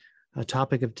that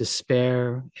topic of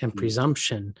despair and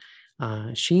presumption,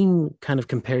 Sheen kind of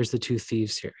compares the two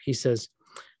thieves here. He says,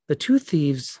 the two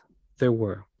thieves there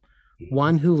were,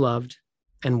 one who loved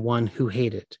and one who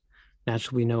hated.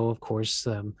 Naturally, we know, of course,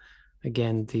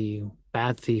 again, the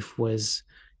bad thief was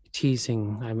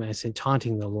teasing, I said,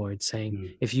 taunting the Lord,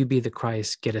 saying, if you be the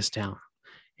Christ, get us down.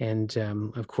 And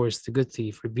of course, the good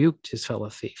thief rebuked his fellow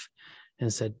thief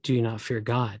and said, do you not fear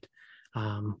God?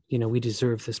 We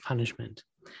deserve this punishment.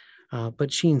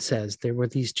 But Sheen says there were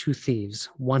these two thieves,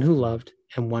 one who loved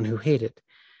and one who hated.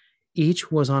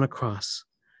 Each was on a cross.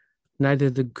 Neither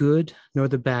the good nor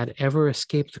the bad ever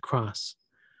escaped the cross.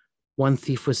 One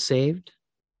thief was saved,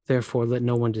 therefore let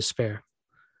no one despair.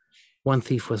 One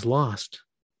thief was lost,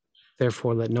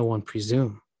 therefore let no one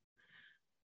presume.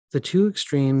 The two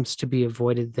extremes to be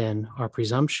avoided then are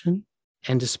presumption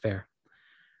and despair.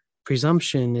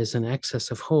 Presumption is an excess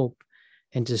of hope,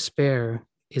 and despair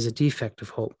is a defect of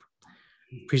hope.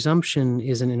 Presumption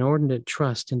is an inordinate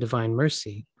trust in divine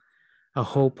mercy, a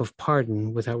hope of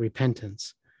pardon without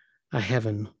repentance, a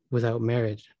heaven without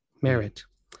merit.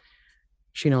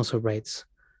 Sheen also writes,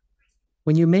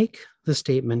 when you make the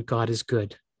statement, God is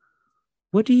good,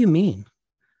 what do you mean?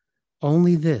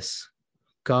 Only this: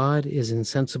 God is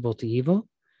insensible to evil.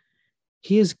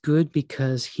 He is good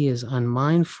because he is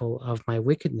unmindful of my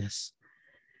wickedness.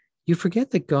 You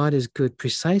forget that God is good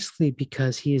precisely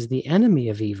because he is the enemy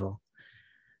of evil.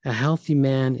 A healthy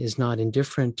man is not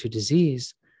indifferent to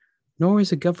disease, nor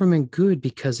is a government good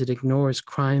because it ignores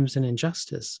crimes and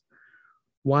injustice.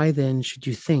 Why then should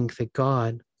you think that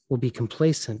God will be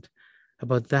complacent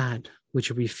about that which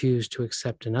you refuse to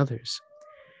accept in others?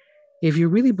 If you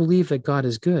really believe that God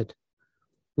is good,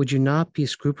 would you not be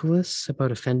scrupulous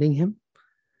about offending him?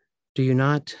 Do you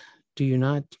not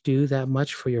do that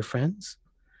much for your friends?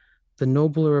 The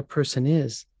nobler a person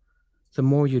is, the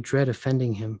more you dread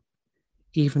offending him.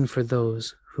 Even for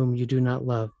those whom you do not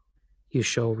love, you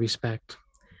show respect.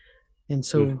 And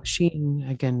so Sheen,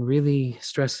 again, really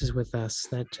stresses with us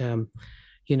that,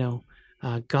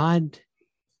 God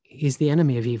is the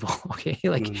enemy of evil, okay?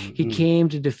 He came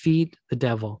to defeat the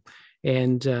devil.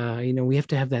 And, we have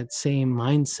to have that same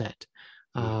mindset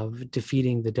of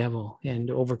defeating the devil and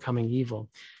overcoming evil.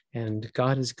 And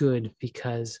God is good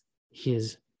because he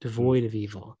is devoid of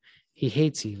evil. He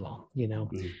hates evil,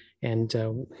 And,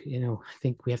 I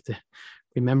think we have to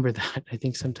remember that. I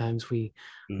think sometimes we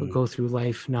will go through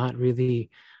life not really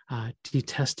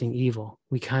detesting evil.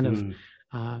 We kind of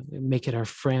make it our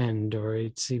friend, or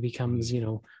it becomes,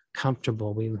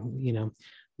 comfortable.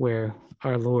 Where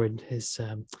our Lord has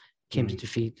came to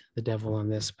defeat the devil on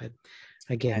this. But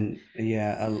again,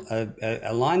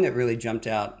 a line that really jumped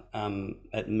out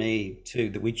at me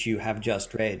too, which you have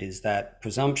just read, is that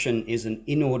presumption is an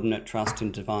inordinate trust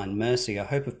in divine mercy, a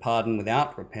hope of pardon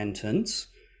without repentance,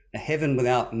 a heaven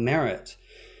without merit.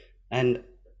 And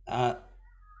I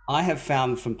have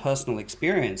found from personal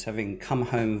experience, having come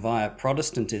home via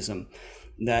Protestantism,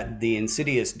 that the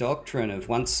insidious doctrine of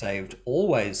once saved,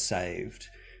 always saved,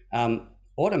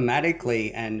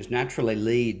 automatically and naturally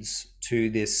leads to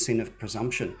this sin of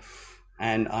presumption.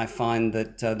 And I find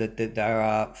that there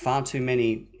are far too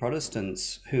many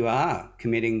Protestants who are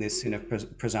committing this sin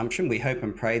of presumption. We hope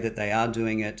and pray that they are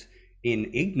doing it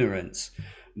in ignorance.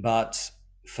 But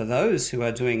for those who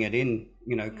are doing it in,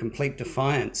 complete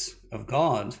defiance of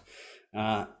God,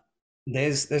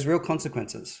 there's real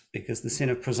consequences, because the sin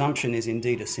of presumption is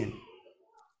indeed a sin.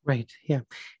 Right. Yeah.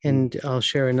 And I'll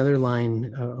share another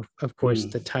line, of course,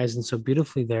 that ties in so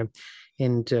beautifully there.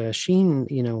 And Sheen,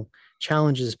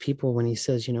 challenges people when he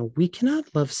says, we cannot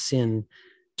love sin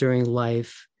during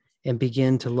life and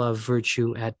begin to love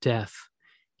virtue at death.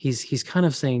 He's kind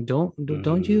of saying,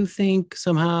 don't you think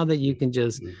somehow that you can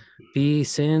just be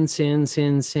sin, and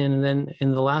then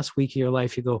in the last week of your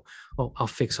life you go, oh, I'll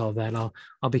fix all that.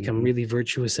 I'll become really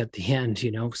virtuous at the end,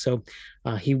 So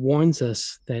he warns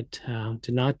us that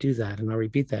to not do that. And I'll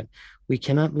repeat that: we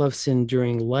cannot love sin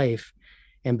during life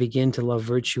and begin to love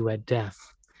virtue at death.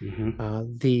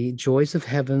 The joys of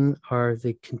heaven are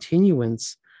the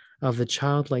continuance of the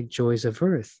childlike joys of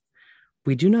earth.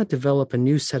 We do not develop a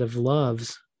new set of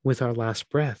loves with our last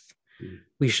breath.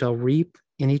 We shall reap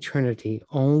in eternity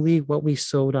only what we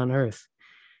sowed on earth.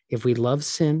 If we love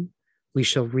sin, we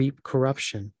shall reap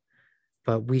corruption,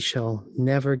 but we shall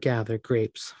never gather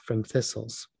grapes from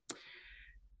thistles.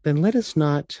 Then let us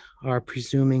not, our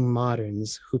presuming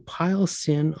moderns who pile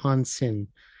sin on sin,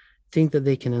 think that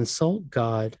they can insult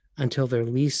God until their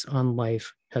lease on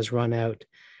life has run out,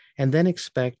 and then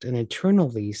expect an eternal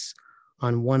lease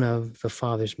on one of the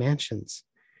Father's mansions.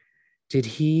 Did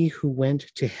he who went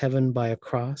to heaven by a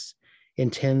cross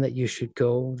intend that you should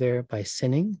go there by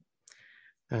sinning?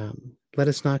 Let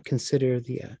us not consider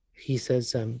he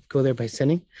says, go there by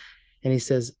sinning. And he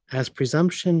says, as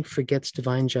presumption forgets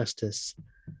divine justice,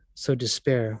 so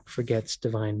despair forgets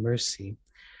divine mercy.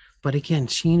 But again,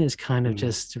 Sheen is kind of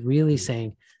just really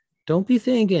saying, don't be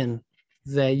thinking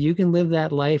that you can live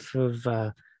that life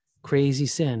of crazy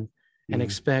sin and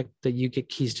expect that you get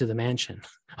keys to the mansion.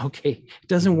 Okay, it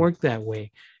doesn't work that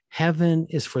way. Heaven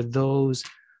is for those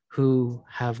who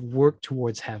have worked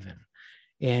towards heaven.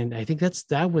 And I think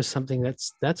that was something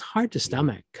that's hard to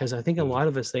stomach, because I think a lot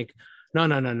of us think,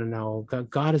 no.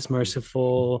 God is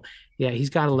merciful. Yeah, he's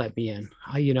got to let me in.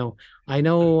 I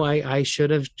know I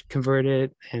should have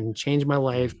converted and changed my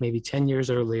life maybe 10 years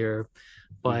earlier,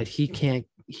 but he can't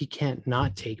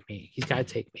not take me. He's got to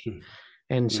take me.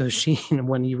 And so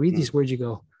when you read these words, you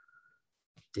go,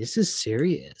 this is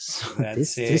serious.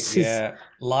 That's it. Yeah.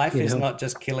 Life is not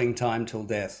just killing time till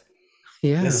death.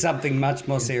 Yeah. There's something much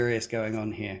more serious going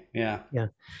on here. Yeah. Yeah.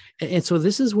 And so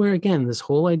this is where, again, this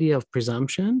whole idea of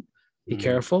presumption, be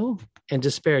careful, and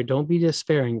despair. Don't be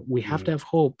despairing. We have to have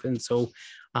hope. And so,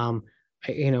 I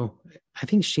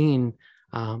think Sheen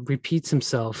repeats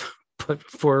himself, but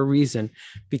for a reason,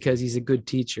 because he's a good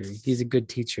teacher. He's a good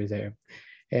teacher there.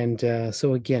 And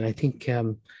so again, I think,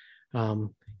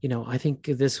 I think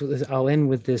I'll end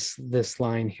with this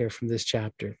line here from this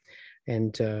chapter.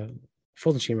 And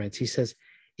Fulton Sheen writes, he says,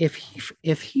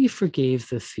 if he forgave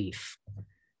the thief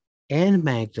and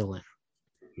Magdalene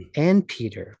and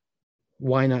Peter,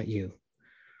 why not you?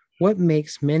 What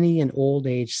makes many in old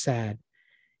age sad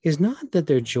is not that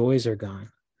their joys are gone,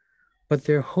 but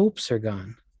their hopes are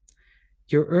gone.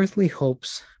 Your earthly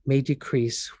hopes may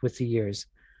decrease with the years,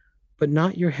 but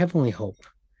not your heavenly hope.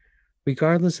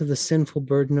 Regardless of the sinful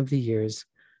burden of the years,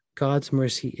 God's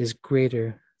mercy is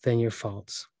greater than your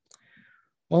faults.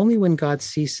 Only when God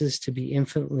ceases to be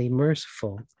infinitely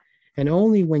merciful, and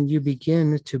only when you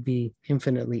begin to be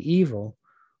infinitely evil,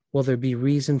 will there be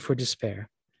reason for despair,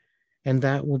 and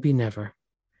that will be never.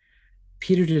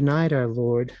 Peter denied our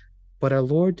Lord, but our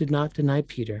Lord did not deny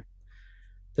Peter.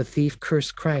 The thief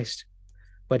cursed Christ,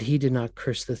 but he did not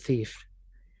curse the thief.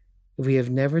 If we have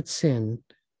never sinned,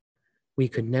 we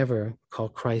could never call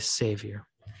Christ Savior.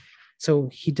 So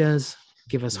he does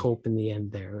give us hope in the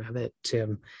end there.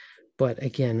 But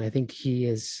again, I think he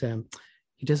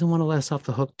doesn't want to let us off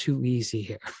the hook too easy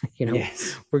here.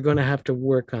 Yes. We're going to have to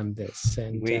work on this.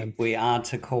 And we are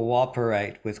to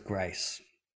cooperate with grace.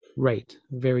 Right.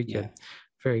 Very good. Yeah.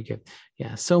 Very good.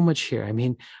 Yeah. So much here. I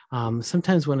mean,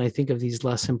 sometimes when I think of these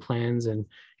lesson plans and,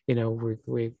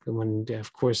 when,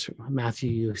 of course, Matthew,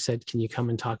 you said, can you come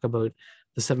and talk about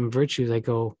the 7 virtues? I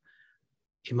go,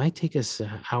 it might take us an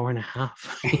hour and a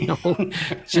half,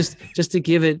 just to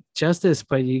give it justice.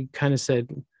 But you kind of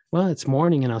said, well, it's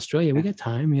morning in Australia. We got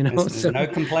time, There's no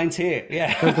complaints here.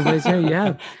 Yeah. No complaints here.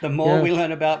 Yeah. The more we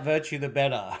learn about virtue, the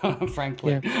better,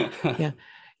 frankly. Yeah.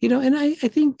 And I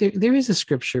think there is a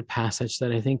scripture passage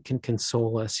that I think can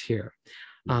console us here.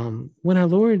 When our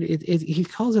Lord, he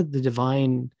calls it the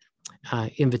divine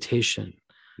invitation.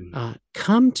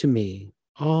 Come to me,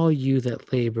 all you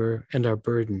that labor and are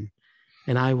burdened,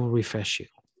 and I will refresh you.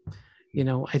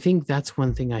 I think that's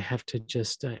one thing I have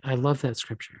to I love that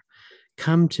scripture.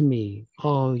 Come to me,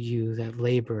 all you that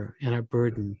labor and are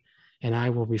burdened, and I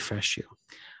will refresh you.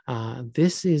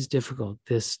 This is difficult,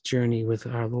 this journey with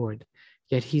our Lord,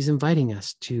 yet he's inviting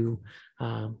us to,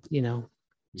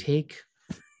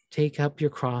 take up your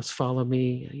cross, follow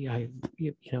me.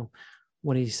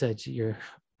 What he said,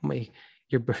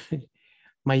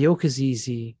 my yoke is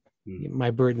easy,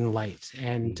 my burden light.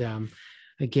 And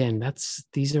again,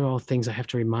 these are all things I have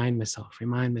to remind myself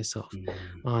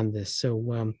on this.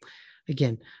 So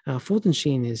again, Fulton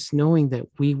Sheen is knowing that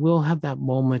we will have that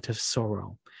moment of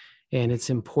sorrow, and it's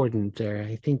important there.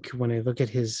 I think when I look at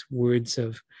his words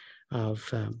of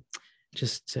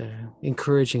just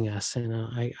encouraging us, and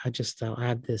I'll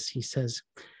add this. He says,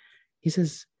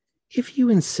 if you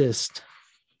insist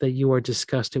that you are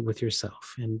disgusted with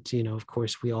yourself, and of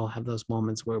course we all have those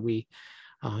moments where we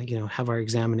have our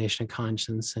examination of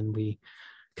conscience, and we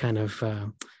kind of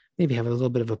maybe have a little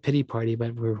bit of a pity party,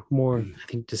 but we're more, I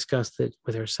think, disgusted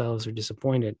with ourselves or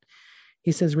disappointed.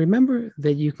 He says, remember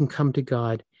that you can come to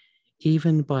God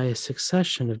even by a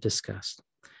succession of disgust.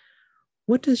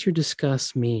 What does your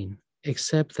disgust mean,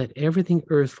 except that everything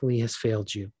earthly has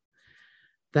failed you?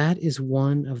 That is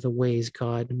one of the ways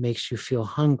God makes you feel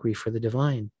hungry for the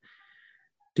divine.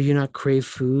 Do you not crave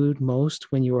food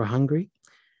most when you are hungry?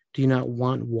 Do you not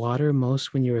want water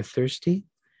most when you are thirsty?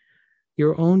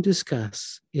 Your own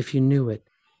disgust, if you knew it,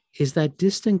 is that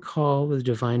distant call of the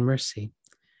divine mercy.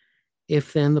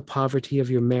 If then the poverty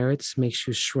of your merits makes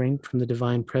you shrink from the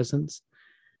divine presence,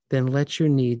 then let your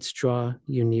needs draw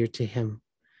you near to him.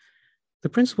 The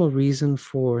principal reason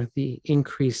for the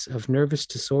increase of nervous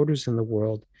disorders in the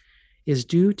world is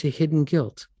due to hidden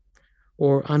guilt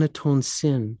or unatoned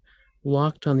sin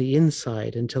locked on the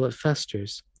inside until it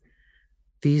festers.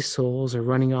 These souls are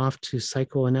running off to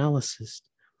psychoanalysis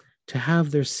to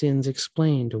have their sins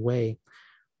explained away,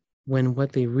 when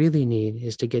what they really need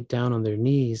is to get down on their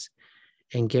knees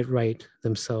and get right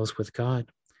themselves with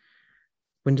God.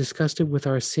 When disgusted with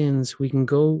our sins, we can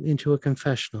go into a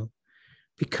confessional,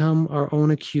 become our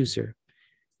own accuser,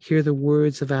 hear the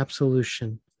words of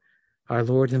absolution our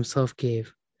Lord himself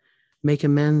gave, make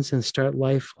amends and start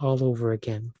life all over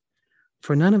again.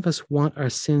 For none of us want our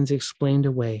sins explained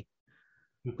away.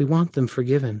 We want them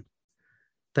forgiven.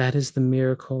 That is the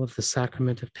miracle of the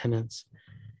sacrament of penance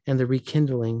and the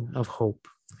rekindling of hope.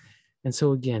 And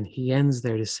so again, he ends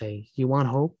there to say, you want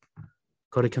hope?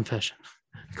 Go to confession.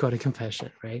 Go to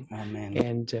confession, right? Amen.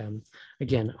 And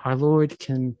again, our Lord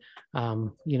can,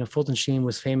 Fulton Sheen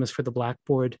was famous for the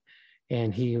blackboard,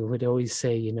 and he would always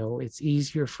say, it's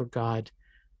easier for God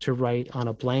to write on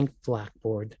a blank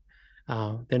blackboard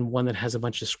than one that has a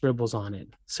bunch of scribbles on it.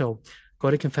 So go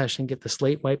to confession, get the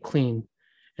slate wiped clean,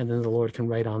 and then the Lord can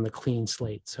write on the clean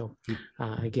slate. So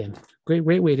again, great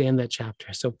way to end that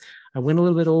chapter. So I went a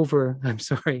little bit over, I'm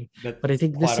sorry, but I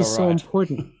think this is so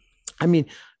important. I mean,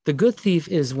 the good thief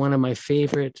is one of my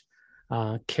favorite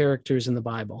characters in the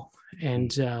Bible.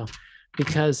 And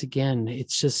because again,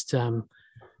 it's just,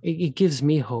 it gives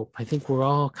me hope. I think we're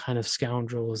all kind of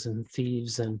scoundrels and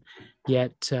thieves, and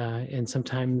yet, and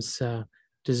sometimes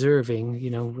deserving,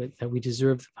 that we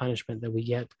deserve the punishment that we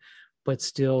get, but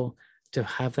still to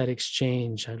have that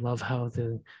exchange. I love how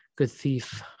the good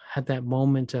thief had that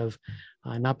moment of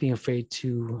not being afraid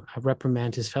to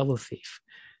reprimand his fellow thief.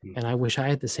 And I wish I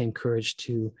had the same courage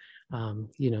to,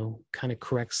 kind of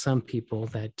correct some people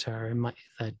that are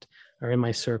in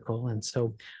my circle. And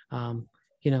so,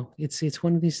 it's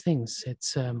one of these things.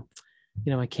 It's,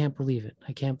 I can't believe it.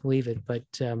 I can't believe it. But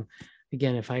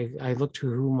again, if I look to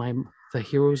who the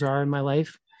heroes are in my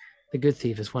life, the good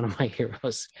thief is one of my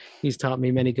heroes. He's taught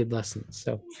me many good lessons.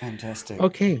 So fantastic.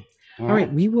 Okay. All right.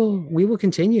 We will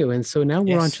continue. And so now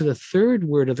we're on to the third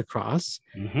word of the cross.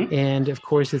 Mm-hmm. And of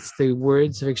course, it's the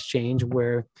words of exchange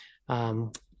where,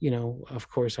 of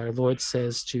course, our Lord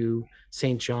says to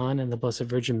St. John and the Blessed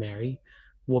Virgin Mary,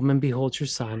 woman, behold your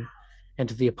son, and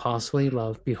to the apostle he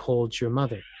loved, behold your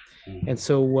mother. Mm-hmm. And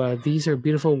so these are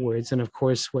beautiful words. And of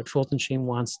course, what Fulton Sheen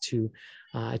wants to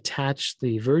attach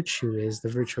the virtue is the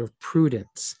virtue of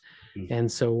prudence. Mm-hmm.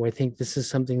 And so I think this is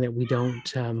something that we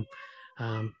don't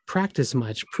practice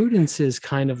much. Prudence is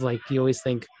kind of like, you always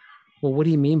think, well, what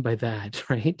do you mean by that,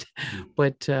 right? Mm-hmm.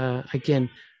 But again,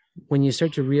 when you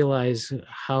start to realize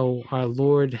how our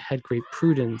Lord had great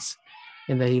prudence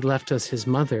and that he left us his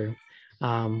mother,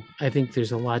 I think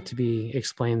there's a lot to be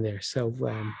explained there. So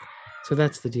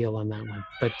that's the deal on that one.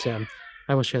 But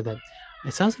I will share that.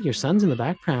 It sounds like your son's in the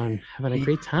background having a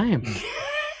great time.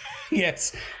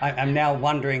 Yes, I'm now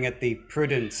wondering at the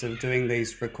prudence of doing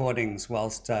these recordings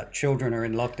whilst children are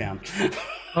in lockdown.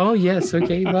 Oh yes,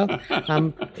 okay. Well,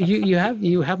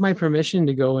 you have my permission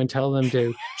to go and tell them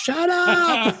to shut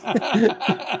up.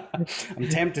 I'm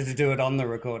tempted to do it on the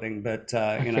recording, but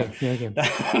Okay.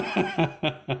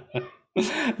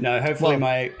 No, hopefully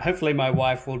my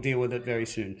wife will deal with it very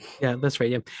soon. Yeah, that's right.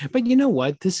 Yeah. But you know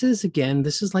what? This is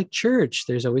like church.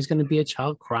 There's always going to be a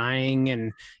child crying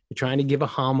and you're trying to give a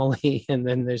homily, and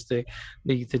then there's the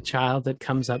child that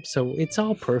comes up. So it's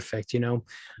all perfect,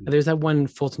 There's that one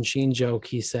Fulton Sheen joke.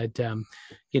 He said,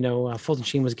 Fulton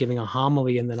Sheen was giving a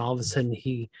homily, and then all of a sudden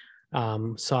he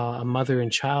saw a mother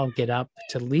and child get up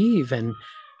to leave, and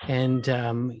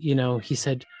he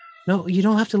said, no, you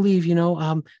don't have to leave.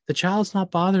 The child's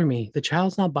not bothering me. The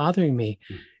child's not bothering me.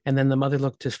 And then the mother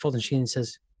looked to Fulton Sheen and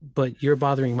says, but you're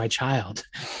bothering my child,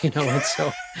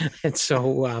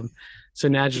 so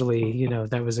naturally,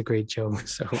 that was a great joke.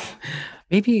 So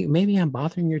maybe I'm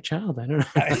bothering your child. I don't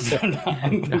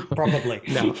know. No, probably.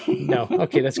 No.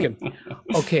 Okay, that's good.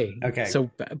 Okay.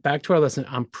 So back to our lesson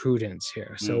on prudence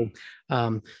here. So,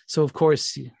 so of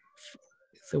course,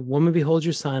 the woman behold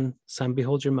your son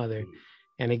behold your mother.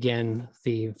 And again,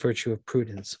 the virtue of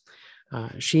prudence.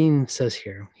 Sheen says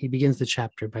here, he begins the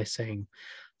chapter by saying,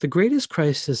 the greatest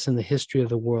crisis in the history of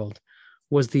the world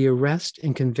was the arrest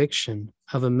and conviction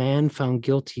of a man found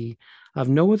guilty of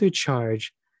no other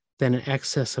charge than an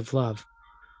excess of love.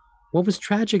 What was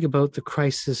tragic about the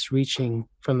crisis reaching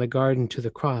from the garden to the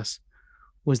cross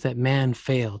was that man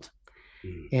failed.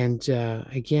 And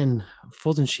again,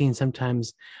 Fulton Sheen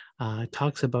sometimes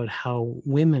talks about how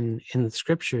women in the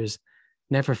scriptures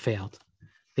never failed.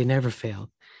 They never failed,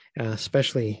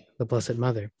 especially the Blessed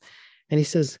Mother. And he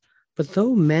says, but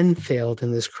though men failed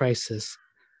in this crisis,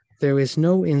 there is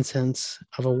no instance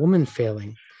of a woman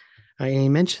failing. And he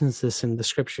mentions this in the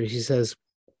scripture. He says,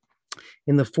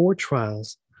 in the four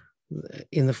trials,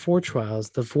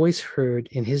 the voice heard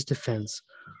in his defense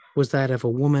was that of a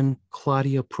woman,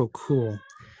 Claudia Procul,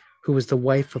 who was the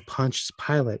wife of Pontius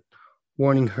Pilate,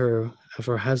 warning her of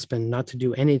her husband not to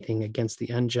do anything against the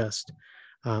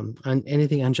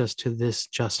anything unjust to this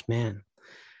just man.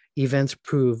 Events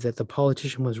proved that the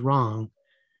politician was wrong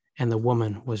and the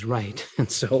woman was right.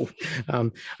 And so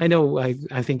I know,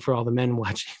 I think for all the men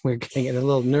watching, we're getting a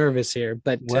little nervous here,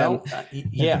 but Well,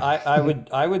 yeah,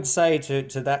 I would say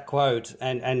to that quote,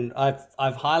 and I've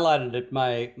highlighted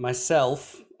it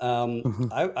myself.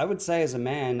 I would say as a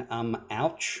man,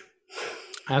 ouch.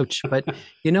 Ouch. But,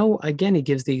 again, he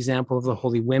gives the example of the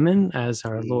holy women as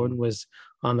our Lord was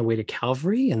on the way to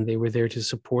Calvary and they were there to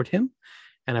support him.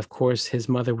 And of course, his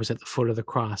mother was at the foot of the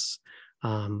cross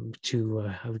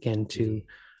to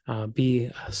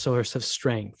be a source of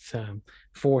strength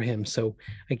for him. So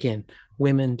again,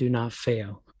 women do not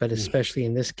fail, but especially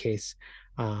in this case,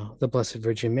 the Blessed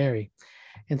Virgin Mary.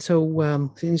 And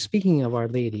so speaking of Our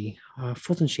Lady,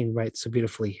 Fulton Sheen writes so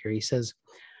beautifully here. He says,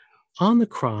 on the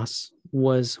cross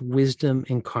was wisdom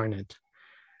incarnate,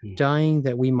 dying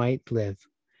that we might live.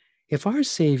 If our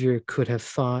Savior could have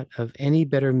thought of any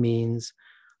better means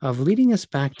of leading us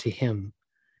back to him,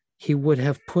 he would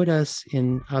have put us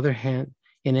in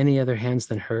any other hands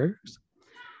than hers.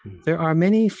 There are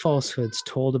many falsehoods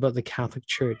told about the Catholic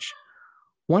Church.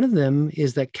 One of them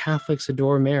is that Catholics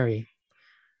adore Mary.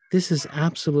 This is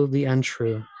absolutely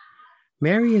untrue.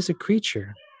 Mary is a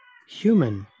creature,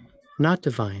 human, not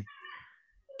divine.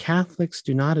 Catholics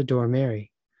do not adore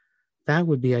Mary. That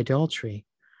would be idolatry,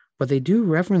 but they do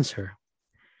reverence her.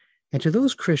 And to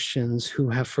those Christians who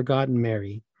have forgotten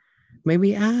Mary, may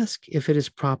we ask if it is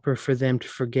proper for them to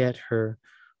forget her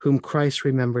whom Christ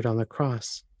remembered on the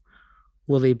cross?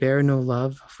 Will they bear no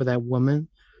love for that woman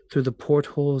through the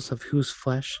portholes of whose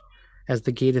flesh, as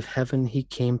the gate of heaven, he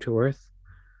came to earth?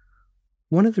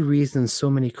 One of the reasons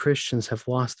so many Christians have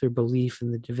lost their belief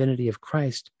in the divinity of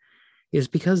Christ is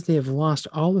because they have lost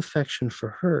all affection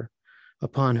for her,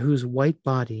 upon whose white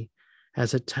body,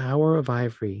 as a tower of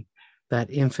ivory,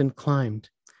 that infant climbed,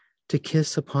 to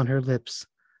kiss upon her lips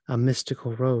a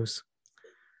mystical rose.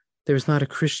 There is not a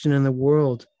Christian in the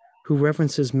world who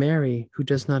reverences Mary who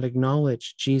does not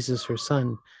acknowledge Jesus, her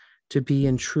Son, to be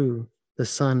in true the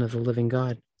Son of the living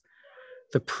God.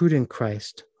 The prudent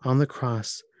Christ on the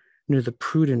cross knew the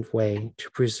prudent way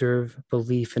to preserve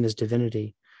belief in his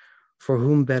divinity, for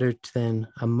whom better than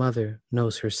a mother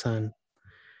knows her son?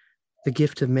 The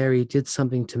gift of Mary did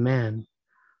something to man,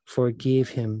 for it gave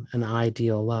him an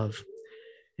ideal love.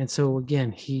 And so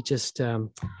again, he just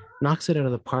knocks it out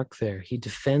of the park there. He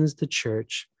defends the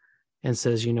church and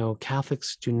says,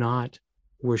 Catholics do not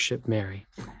worship Mary.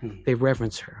 They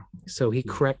reverence her. So he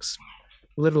corrects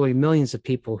literally millions of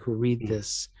people who read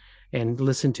this and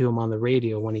listen to him on the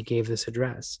radio when he gave this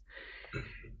address.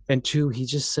 And two, he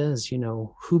just says,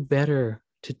 who better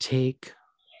to take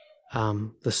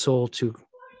the soul to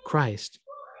Christ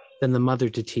than the mother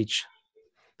to teach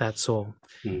that soul.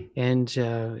 And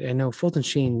I know Fulton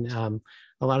Sheen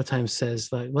a lot of times says,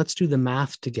 let's do the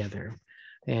math together.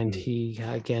 And he,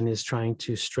 again, is trying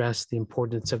to stress the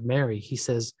importance of Mary. He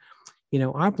says,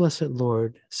 our Blessed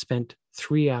Lord spent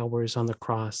 3 hours on the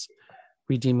cross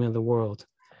redeeming the world.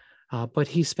 But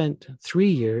he spent 3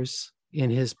 years in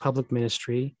his public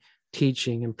ministry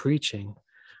teaching and preaching.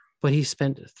 But he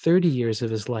spent 30 years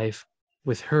of his life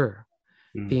with her,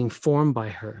 being formed by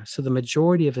her. So the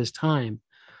majority of his time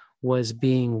was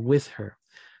being with her.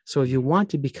 So if you want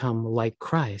to become like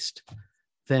Christ,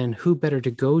 then who better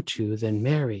to go to than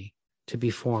Mary to be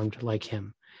formed like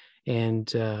him?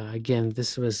 And again,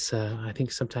 this was, I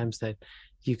think sometimes that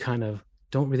you kind of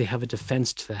don't really have a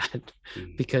defense to that,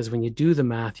 because when you do the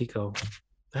math, you go,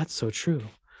 that's so true.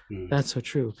 That's so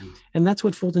true. And that's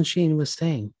what Fulton Sheen was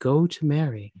saying. Go to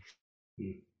Mary.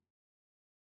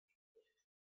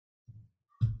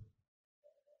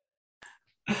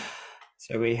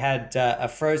 So we had a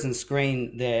frozen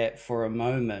screen there for a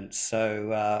moment.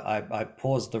 So I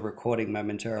paused the recording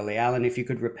momentarily. Alan, if you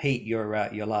could repeat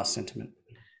your last sentiment.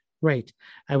 Right.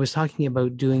 I was talking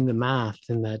about doing the math,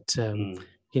 and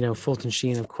that, Fulton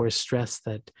Sheen, of course, stressed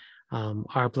that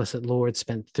our Blessed Lord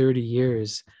spent 30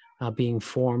 years being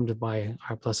formed by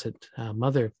our Blessed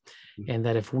Mother, and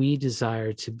that if we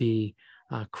desire to be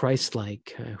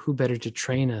Christ-like, who better to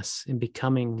train us in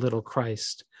becoming little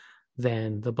Christ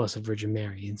than the Blessed Virgin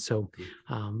Mary? And so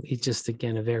it's just,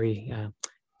 again, a very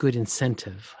good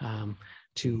incentive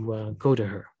to go to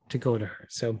her.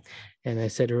 So, and I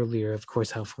said earlier, of course,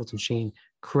 how Fulton Sheen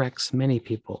corrects many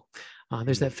people.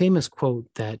 There's that famous quote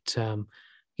that,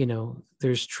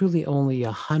 there's truly only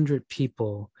 100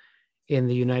 people in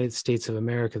the United States of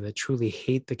America that truly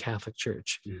hate the Catholic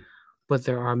Church. But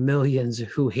there are millions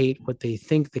who hate what they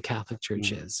think the Catholic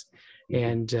Church is.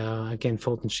 And again,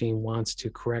 Fulton Sheen wants to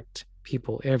correct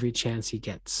people every chance he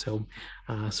gets.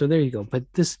 So there you go. But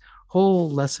this whole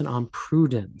lesson on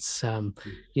prudence,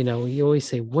 you always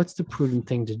say, what's the prudent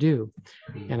thing to do?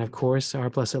 And of course, our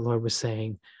Blessed Lord was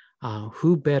saying,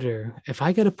 who better, if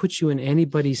I got to put you in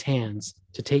anybody's hands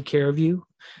to take care of you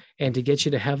and to get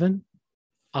you to heaven,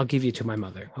 I'll give you to my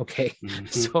mother. Okay.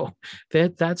 So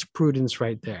that's prudence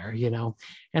right there,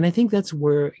 and I think that's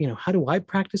where, how do I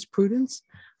practice prudence?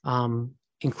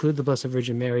 Include the Blessed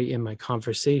Virgin Mary in my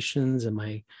conversations and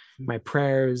my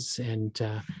prayers, and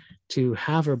to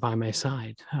have her by my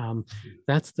side.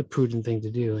 That's the prudent thing to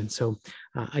do. And so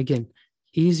again,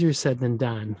 easier said than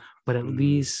done, but at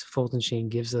least Fulton Sheen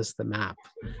gives us the map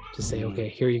to say, okay,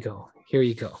 here you go.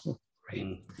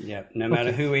 Right. Yeah. No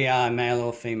matter who we are, male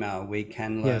or female, we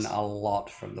can learn a lot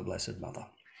from the Blessed Mother.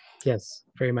 Yes,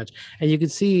 very much. And you can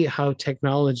see how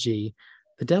technology,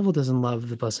 the devil doesn't love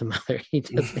the Blessed Mother. He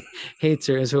hates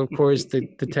her. So of course the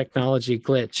technology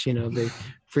glitch, the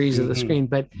freeze of the screen.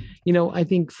 But, I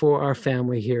think for our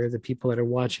family here, the people that are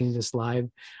watching this live,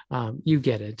 you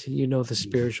get it. The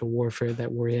spiritual warfare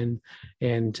that we're in,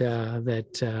 and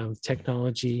that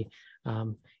technology,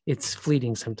 it's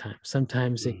fleeting sometimes.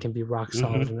 Sometimes it can be rock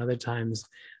solid, and other times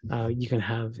you can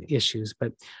have issues.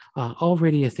 But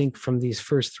already, I think from these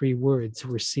first 3 words,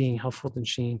 we're seeing how Fulton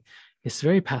Sheen is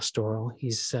very pastoral.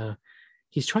 He's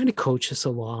trying to coach us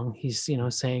along. He's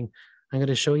saying, I'm going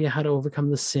to show you how to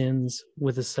overcome the sins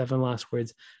with the 7 last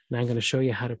words, and I'm going to show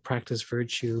you how to practice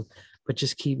virtue. But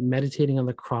just keep meditating on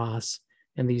the cross,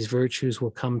 and these virtues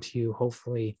will come to you,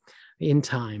 hopefully, in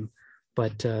time.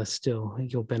 But still,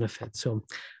 you'll benefit. So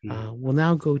we'll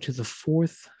now go to the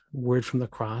 4th word from the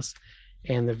cross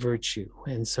and the virtue.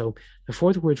 And so the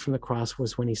 4th word from the cross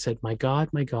was when he said, my God,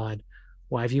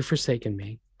 why have you forsaken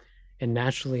me? And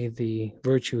naturally, the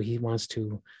virtue he wants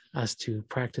us to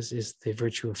practice is the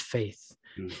virtue of faith.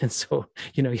 And so,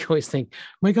 you always think,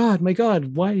 my God,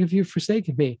 why have you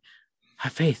forsaken me?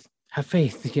 Have faith,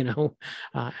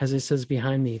 as it says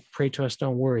behind me, pray to us,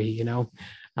 don't worry,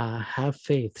 have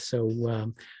faith. So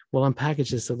we'll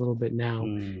unpackage this a little bit now.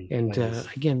 And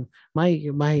again,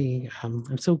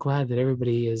 I'm so glad that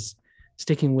everybody is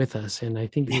sticking with us. And I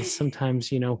think that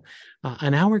sometimes,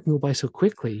 an hour can go by so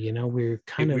quickly, we're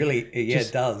kind of really,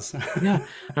 it does. Yeah.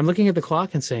 I'm looking at the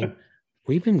clock and saying,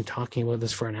 we've been talking about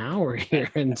this for an hour here.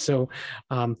 And so,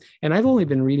 and I've only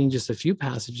been reading just a few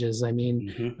passages. I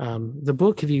mean, the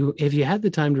book, if you had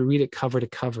the time to read it cover to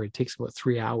cover, it takes about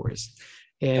 3 hours.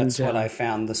 And that's what I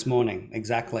found this morning.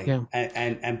 Exactly. Yeah.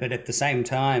 And but at the same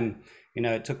time,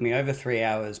 it took me over 3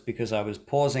 hours because I was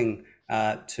pausing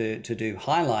to do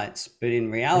highlights. But in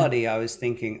reality, I was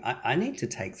thinking, I need to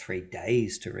take 3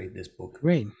 days to read this book.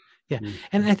 Right. Yeah.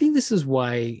 And I think this is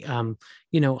why,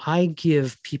 I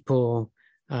give people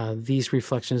these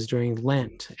reflections during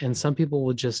Lent. And some people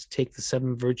will just take the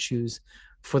 7 virtues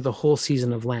for the whole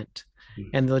season of Lent.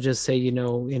 And they'll just say,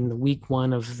 in the week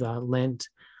 1 of Lent,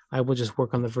 I will just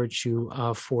work on the virtue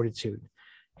of fortitude.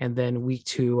 And then week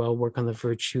 2, I'll work on the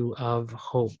virtue of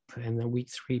hope. And then week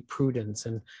 3, prudence.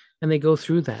 And they go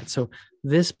through that. So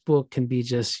this book can be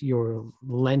just your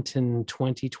Lenten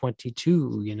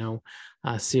 2022,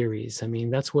 series. I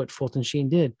mean, that's what Fulton Sheen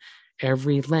did.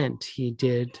 Every Lent, he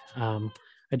did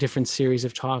a different series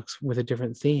of talks with a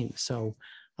different theme. So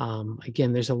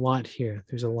again, there's a lot here.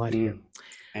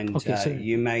 And okay,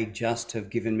 you may just have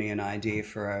given me an idea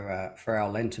for our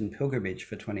Lenten pilgrimage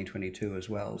for 2022 as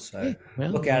well. So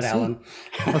look out, Alan.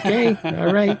 Okay,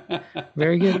 all right,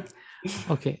 very good.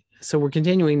 Okay, so we're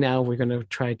continuing now. We're going to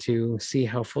try to see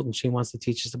how Fulton Sheen wants to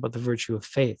teach us about the virtue of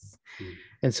faith.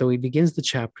 And so he begins the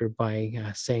chapter by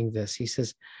saying this. He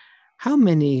says, how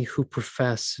many who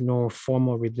profess no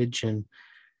formal religion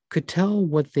could tell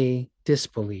what they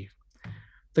disbelieve?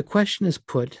 The question is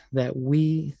put that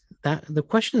way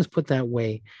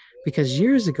because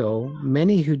years ago,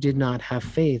 many who did not have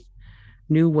faith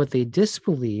knew what they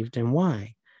disbelieved and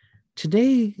why.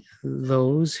 Today,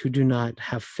 those who do not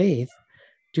have faith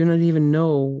do not even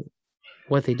know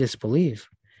what they disbelieve.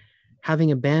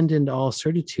 Having abandoned all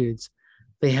certitudes,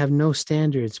 they have no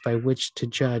standards by which to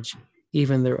judge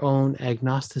even their own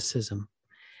agnosticism.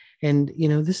 And,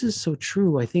 this is so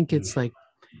true. I think it's like,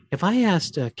 if I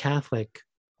asked a Catholic,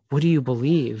 what do you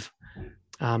believe?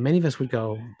 Many of us would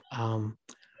go, I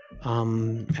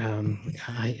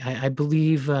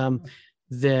believe that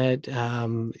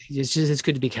it's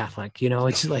good to be Catholic.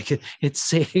 It's like it's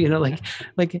safe.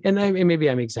 And maybe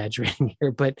I'm exaggerating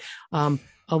here, but a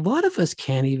a lot of us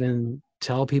can't even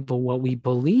tell people what we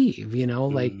believe,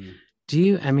 like,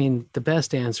 Mm. I mean, the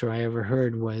best answer I ever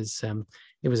heard was,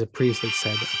 it was a priest that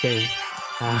said, okay,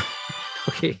 uh,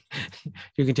 okay,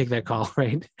 you can take that call,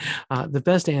 right? The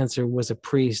best answer was a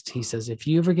priest. He says, if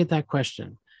you ever get that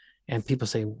question and people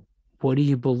say, what do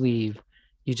you believe?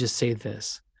 You just say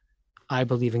this: I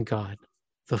believe in God,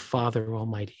 the Father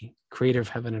Almighty, creator of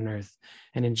heaven and earth,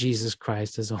 and in Jesus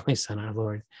Christ, his only Son, our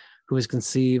Lord, who was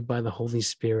conceived by the Holy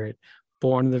Spirit,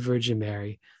 born of the Virgin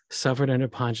Mary, suffered under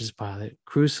Pontius Pilate,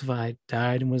 crucified,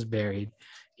 died, and was buried.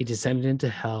 He descended into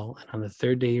hell, and on the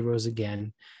third day he rose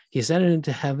again. He ascended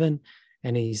into heaven,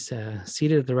 and he's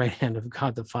seated at the right hand of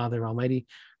God, the Father Almighty.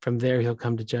 From there, he'll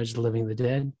come to judge the living and the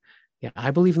dead. Yeah,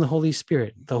 I believe in the Holy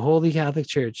Spirit, the Holy Catholic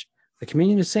Church, the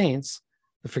communion of saints,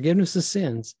 the forgiveness of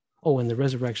sins, and the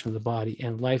resurrection of the body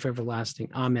and life everlasting.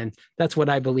 Amen. That's what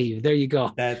I believe. There you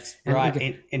go. That's And right.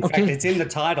 okay, In fact, okay, it's in the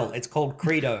title. It's called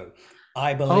Credo.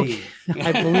 I okay, believe.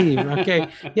 I believe. Okay,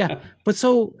 yeah. But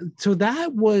so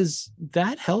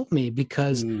that helped me,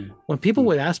 because Mm. when people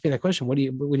would ask me that question, what do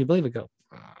you believe? I go,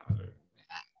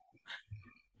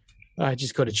 I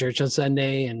just go to church on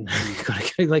Sunday and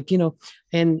like,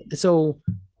 and so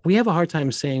we have a hard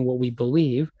time saying what we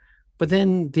believe, but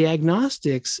then the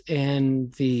agnostics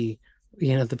and the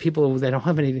people that don't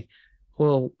have any,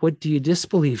 well, what do you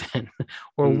disbelieve in?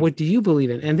 Or Mm. what do you believe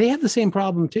in? And they have the same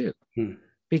problem too, Mm.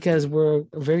 because we're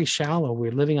very shallow.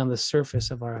 We're living on the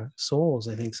surface of our souls,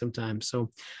 I think, sometimes. So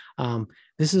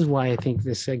this is why I think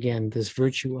this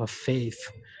virtue of faith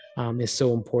is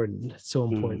so important. It's so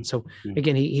important. Mm. So Mm.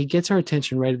 again, he gets our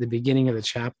attention right at the beginning of the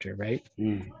chapter, right?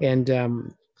 Mm.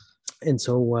 And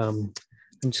so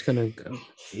I'm just gonna go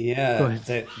Yeah,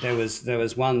 ahead. there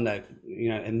was one that,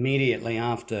 immediately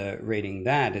after reading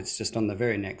that, it's just on the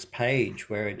very next page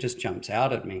where it just jumps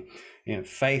out at me.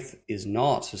 Faith is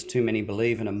not, as too many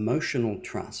believe, an emotional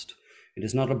trust. It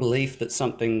is not a belief that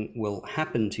something will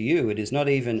happen to you. It is not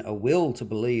even a will to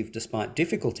believe despite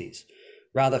difficulties.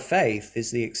 Rather, faith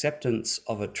is the acceptance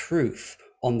of a truth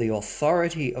on the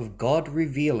authority of God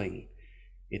revealing.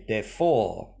 It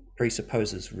therefore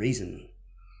presupposes reason.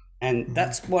 And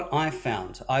that's what I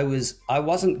found. I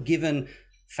wasn't given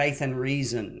faith and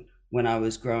reason when I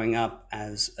was growing up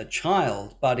as a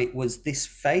child, but it was this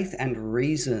faith and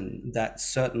reason that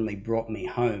certainly brought me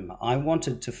home. I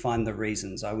wanted to find the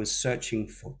reasons. I was searching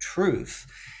for truth.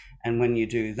 And when you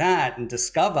do that and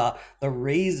discover the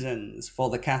reasons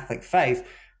for the Catholic faith,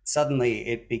 suddenly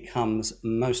it becomes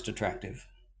most attractive.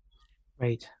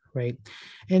 Right, right.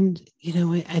 And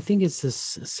I think it's this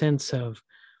sense of,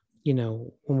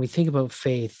 when we think about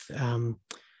faith, and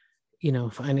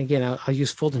again, I'll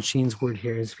use Fulton Sheen's word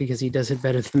here, is because he does it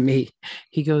better than me.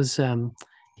 He goes,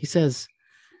 he says,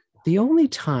 the only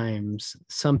times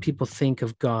some people think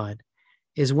of God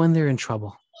is when they're in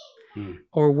trouble,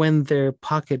 or when their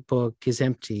pocketbook is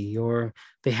empty, or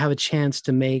they have a chance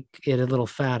to make it a little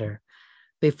fatter.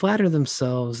 They flatter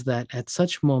themselves that at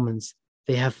such moments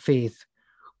they have faith,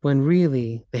 when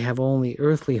really they have only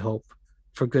earthly hope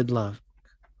for good love.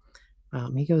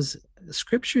 He goes,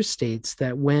 Scripture states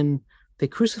that when they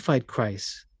crucified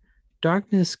Christ,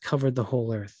 darkness covered the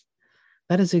whole earth.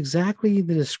 That is exactly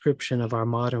the description of our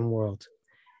modern world.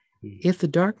 If the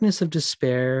darkness of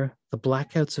despair, the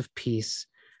blackouts of peace,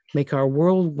 make our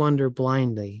world wander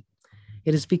blindly,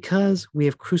 it is because we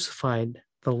have crucified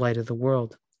the light of the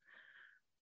world.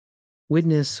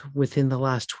 Witness within the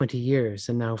last 20 years,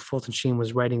 and now Fulton Sheen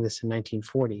was writing this in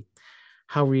 1940,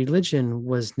 how religion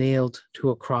was nailed to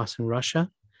a cross in Russia,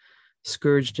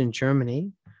 scourged in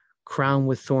Germany, crowned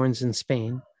with thorns in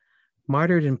Spain,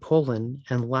 martyred in Poland,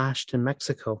 and lashed in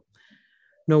Mexico.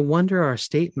 No wonder our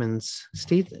statesmen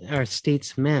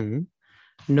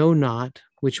know not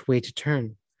which way to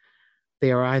turn.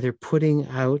 They are either putting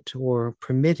out or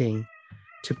permitting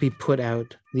to be put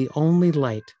out the only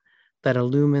light that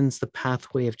illumines the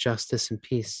pathway of justice and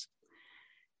peace.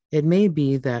 It may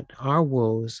be that our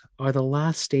woes are the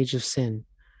last stage of sin.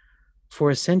 For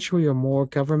a century or more,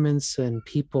 governments and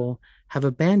people have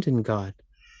abandoned God.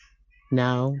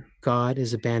 Now God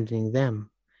is abandoning them.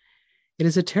 It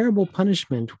is a terrible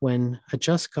punishment when a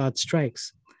just God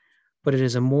strikes, but it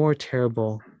is a more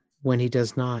terrible when he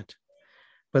does not,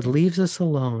 but leaves us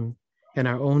alone in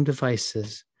our own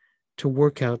devices to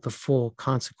work out the full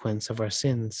consequence of our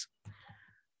sins.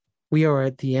 We are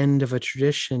at the end of a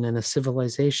tradition and a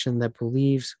civilization that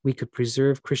believes we could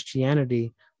preserve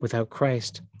Christianity without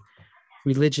Christ,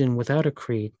 religion without a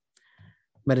creed,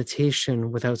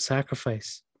 meditation without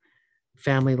sacrifice,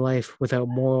 family life without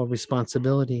moral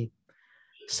responsibility,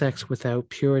 sex without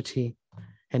purity,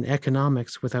 and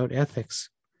economics without ethics.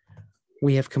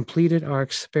 We have completed our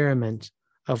experiment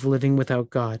of living without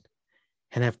God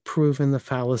and have proven the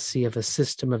fallacy of a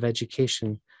system of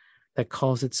education that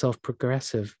calls itself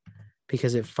progressive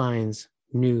because it finds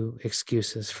new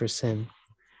excuses for sin.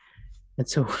 And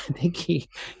so I think you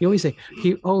always say,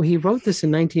 he wrote this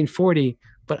in 1940,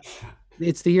 but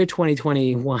it's the year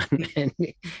 2021 and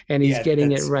he's Yeah,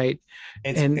 getting it right.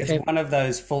 it's one of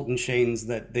those Fulton Sheens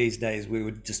that these days we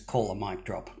would just call a mic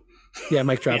drop. Yeah,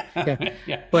 mic drop. Yeah.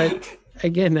 Yeah. But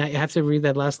again, I have to read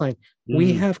that last line.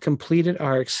 We have completed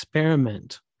our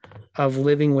experiment of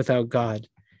living without God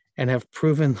and have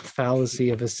proven the fallacy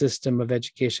of a system of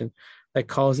education that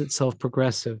calls itself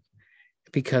progressive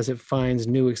because it finds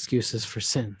new excuses for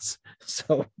sins.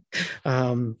 So,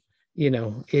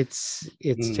 it's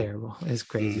terrible. It's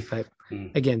crazy. But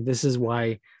again, this is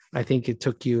why I think it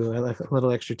took you a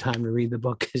little extra time to read the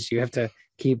book, because you have to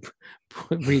keep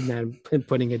reading that and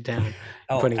putting it down.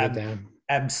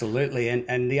 Absolutely.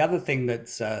 And the other thing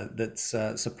that's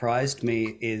surprised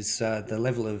me is the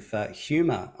level of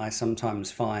humor I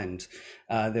sometimes find.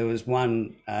 There was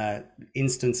one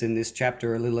instance in this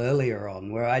chapter a little earlier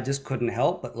on where I just couldn't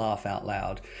help but laugh out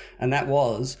loud. And that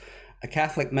was, a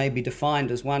Catholic may be defined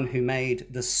as one who made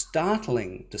the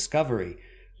startling discovery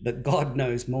that God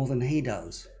knows more than he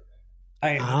does.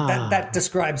 That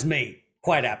describes me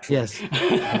quite aptly. Yes.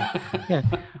 Yeah.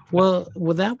 Well,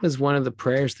 that was one of the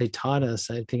prayers they taught us,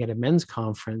 I think, at a men's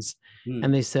conference.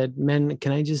 And they said, men,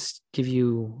 can I just give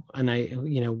you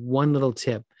one little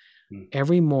tip?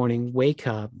 Every morning, wake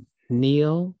up,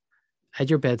 kneel at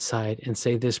your bedside and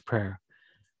say this prayer: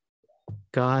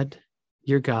 God,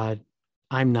 you're God,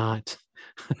 I'm not.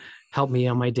 Help me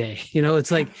on my day.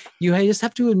 It's like you just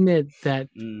have to admit that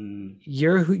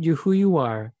you're who you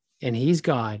are, and he's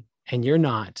God and you're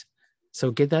not. So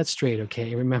get that straight,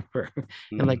 okay? Remember,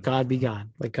 and let God be God.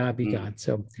 Let God be God.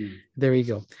 So there you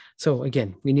go. So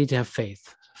again, we need to have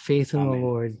faith in Amen. The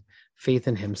Lord, faith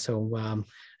in him. So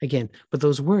again, but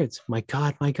those words, my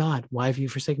God, why have you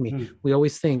forsaken me? We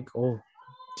always think, oh,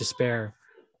 despair.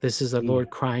 This is the Lord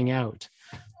crying out.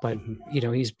 But,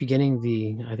 he's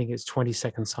beginning I think it's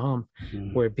 22nd Psalm,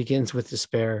 where it begins with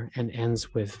despair and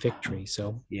ends with victory.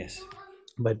 So, yes.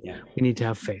 But we need to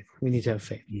have faith.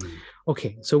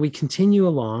 Okay, so we continue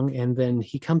along, and then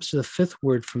he comes to the fifth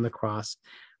word from the cross,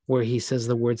 where he says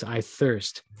the words, I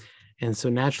thirst. And so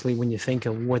naturally, when you think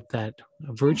of what that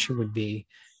virtue would be,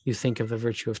 you think of the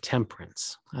virtue of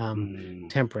temperance.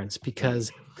 Temperance,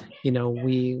 because,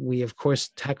 we of course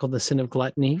tackled the sin of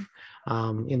gluttony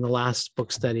in the last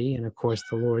book study. And of course,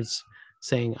 the Lord's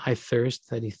saying, I thirst,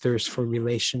 that he thirsts for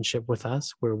relationship with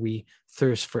us, where we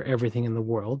thirst for everything in the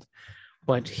world.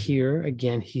 But here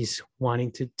again, he's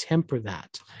wanting to temper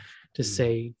that, to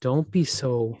say, don't be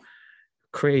so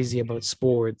crazy about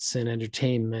sports and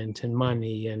entertainment and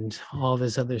money and all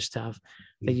this other stuff,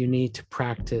 that you need to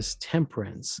practice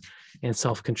temperance and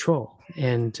self-control.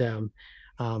 And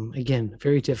again,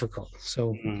 very difficult.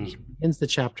 So he ends the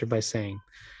chapter by saying,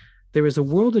 there is a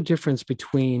world of difference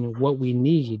between what we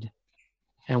need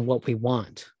and what we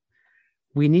want.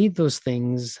 We need those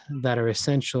things that are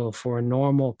essential for a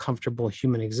normal, comfortable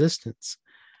human existence,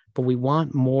 but we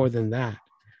want more than that.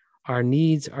 Our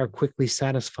needs are quickly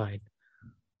satisfied,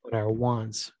 but our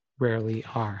wants rarely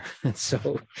are. And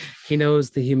so he knows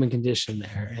the human condition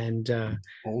there. And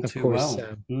of course,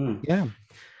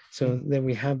 so then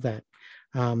we have that,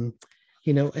 and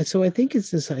so I think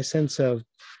it's this sense of,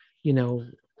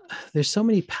 there's so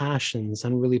many passions,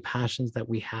 unruly passions that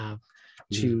we have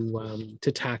to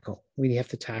tackle. We have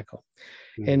to tackle.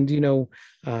 And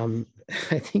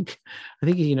I think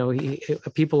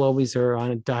people always are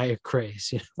on a diet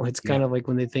craze. It's kind of like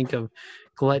when they think of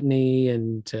gluttony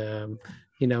and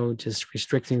just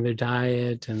restricting their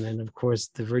diet, and then of course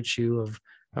the virtue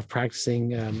of practicing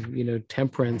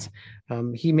temperance.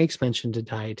 He makes mention to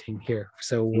dieting here,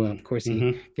 so of course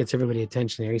he gets everybody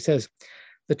attention there. He says,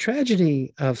 the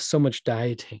tragedy of so much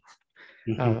dieting,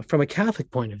 from a Catholic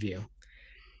point of view,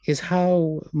 is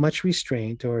how much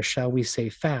restraint, or shall we say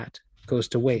fat, goes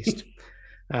to waste.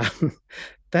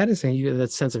 That is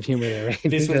that sense of humor there, right?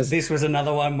 This was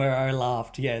another one where I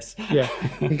laughed, yes. Yeah,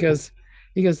 because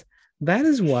that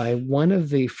is why one of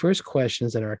the first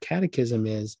questions in our catechism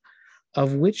is,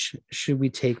 of which should we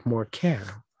take more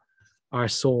care, our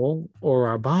soul or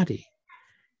our body?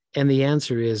 And the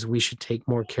answer is, we should take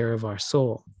more care of our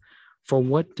soul. For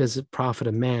what does it profit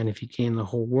a man if he gain the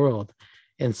whole world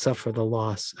and suffer the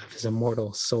loss of his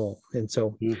immortal soul? And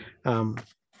so, and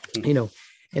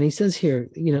he says here,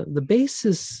 the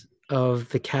basis of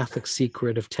the Catholic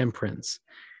secret of temperance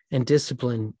and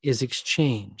discipline is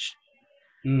exchange.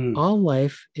 All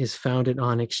life is founded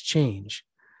on exchange.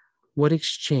 what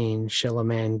exchange shall a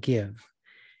man give?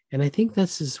 And I think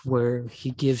this is where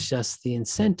he gives us the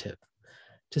incentive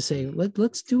to say,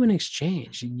 let's do an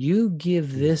exchange. You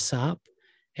give this up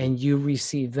and you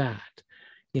receive that.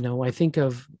 I think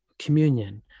of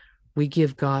communion. We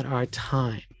give God our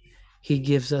time. He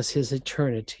gives us his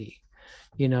eternity.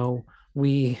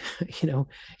 We,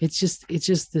 it's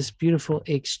just this beautiful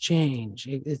exchange.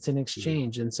 It's an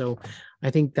exchange. And so I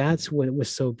think that's what was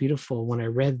so beautiful when I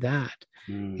read that,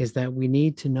 is that we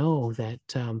need to know that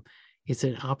it's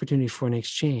an opportunity for an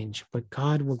exchange, but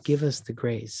God will give us the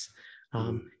grace.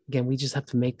 Again, we just have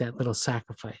to make that little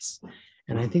sacrifice.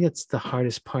 And I think that's the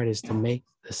hardest part, is to make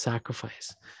the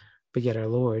sacrifice. But yet our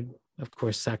Lord, of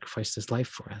course, sacrificed his life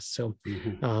for us. So,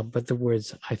 but the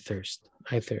words, I thirst.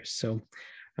 So,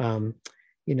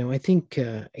 I think,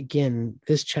 again,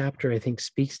 this chapter, I think,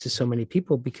 speaks to so many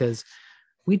people, because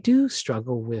we do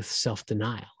struggle with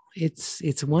self-denial.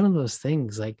 It's one of those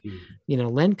things, like,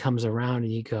 Lent comes around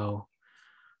and you go,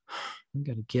 I'm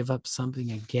going to give up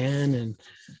something again. And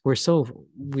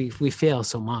we fail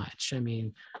so much. I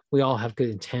mean, we all have good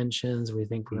intentions. We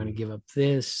think we're going to give up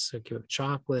this, or give up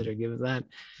chocolate, or give up that.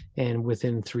 And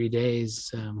within 3 days,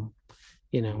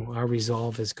 our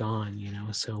resolve is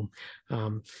gone, So,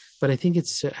 but I think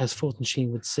it's, as Fulton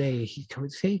Sheen would say, he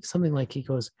would say something like, he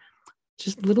goes,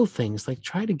 just little things, like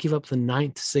try to give up the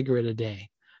 9th cigarette a day,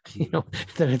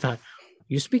 Then I thought,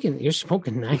 you're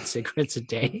smoking 9 cigarettes a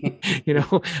day,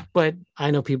 but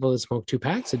I know people that smoke 2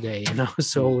 packs a day,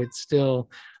 so it's still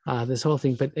this whole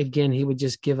thing. But again, he would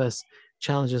just give us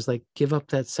challenges, like give up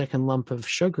that second lump of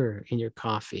sugar in your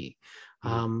coffee,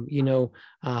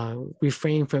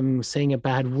 refrain from saying a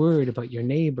bad word about your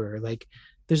neighbor. Like,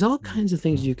 there's all kinds of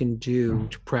things you can do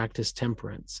to practice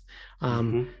temperance.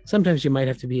 Sometimes you might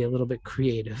have to be a little bit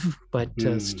creative, but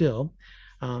still,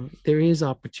 there is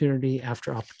opportunity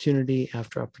after opportunity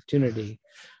after opportunity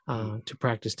to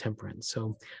practice temperance.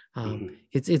 So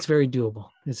it's very doable.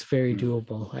 It's very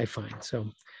doable, I find.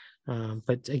 So,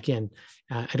 but again,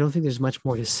 I don't think there's much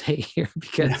more to say here,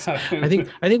 because I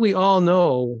think we all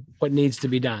know what needs to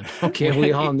be done. Okay,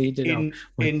 we all need to know.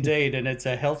 Indeed, and it's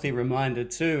a healthy reminder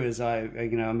too. As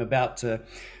I'm about to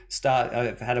start.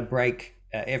 I've had a break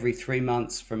every 3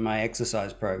 months from my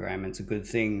exercise program. It's a good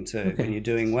thing when you're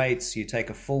doing weights, you take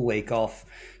a full week off,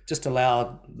 just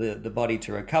allow the body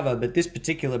to recover. But this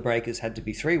particular break has had to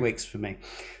be 3 weeks for me.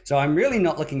 So I'm really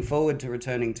not looking forward to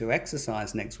returning to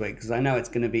exercise next week, because I know it's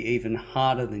going to be even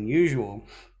harder than usual.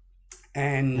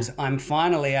 And I'm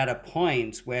finally at a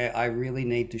point where I really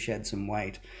need to shed some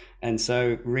weight. And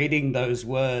so reading those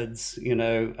words,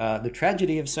 the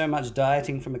tragedy of so much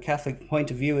dieting from a Catholic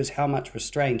point of view is how much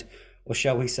restraint, or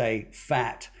shall we say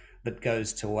fat, that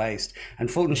goes to waste. And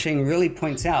Fulton Sheen really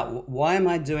points out, why am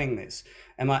I doing this?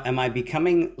 Am I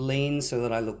becoming lean so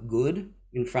that I look good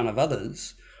in front of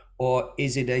others? Or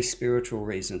is it a spiritual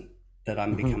reason that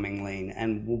I'm becoming lean?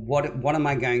 And what am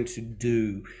I going to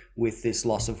do with this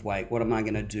loss of weight? What am I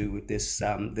going to do with this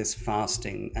this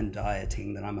fasting and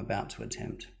dieting that I'm about to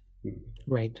attempt?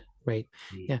 Right.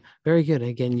 Yeah, very good.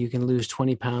 Again, you can lose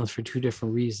 20 pounds for 2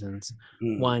 different reasons.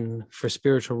 One for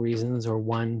spiritual reasons, or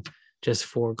one just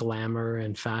for glamour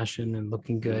and fashion and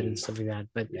looking good and stuff like that.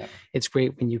 But it's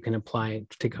great when you can apply it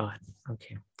to God.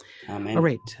 Okay. Amen. All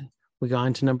right. We go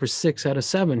on to number 6 out of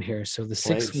 7 here. So the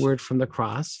 6th word from the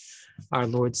cross, our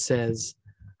Lord says,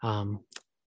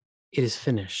 it is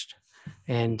finished.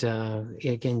 And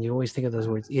again, you always think of those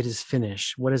words, it is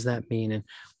finished. What does that mean? And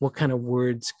what kind of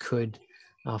words could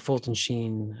Fulton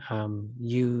Sheen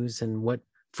use, and what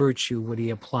virtue would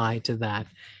he apply to that?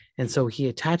 And so he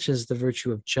attaches the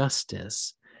virtue of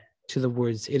justice to the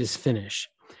words, it is finished.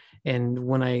 And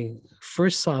when I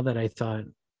first saw that, I thought,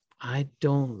 I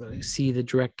don't see the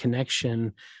direct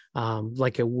connection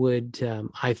like it would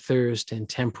I thirst and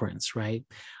temperance, right?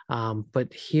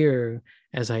 But here,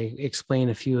 as I explain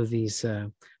a few of these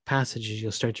passages,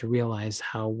 you'll start to realize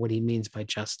what he means by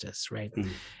justice, right?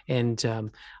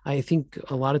 And I think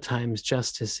a lot of times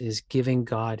justice is giving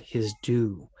God his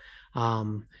due,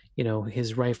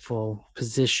 his rightful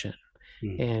position.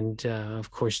 And of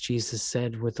course, Jesus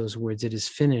said with those words, it is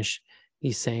finished.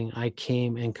 He's saying, I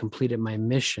came and completed my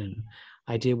mission.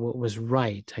 I did what was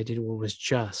right. I did what was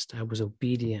just. I was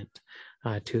obedient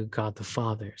to God the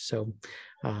Father. So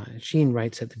Sheen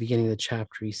writes at the beginning of the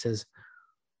chapter, he says,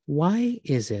 why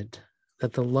is it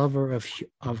that the lover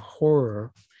of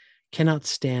horror cannot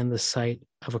stand the sight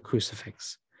of a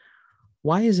crucifix?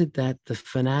 Why is it that the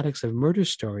fanatics of murder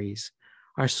stories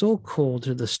are so cold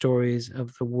to the stories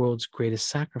of the world's greatest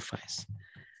sacrifice?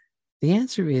 The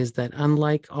answer is that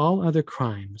unlike all other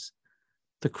crimes,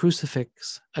 the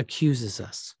crucifix accuses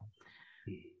us.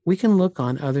 We can look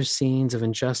on other scenes of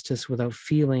injustice without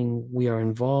feeling we are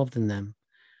involved in them,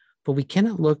 but we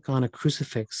cannot look on a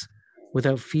crucifix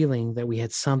without feeling that we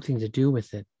had something to do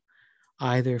with it,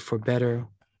 either for better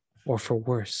or for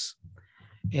worse.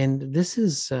 And this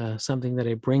is something that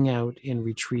I bring out in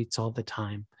retreats all the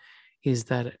time, is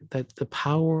that the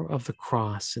power of the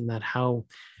cross, and that how,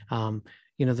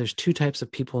 there's two types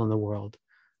of people in the world: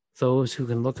 those who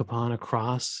can look upon a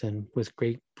cross and with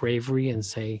great bravery and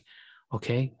say,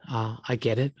 okay, I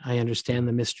get it, I understand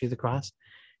the mystery of the cross,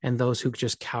 and those who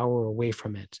just cower away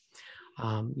from it.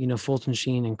 Fulton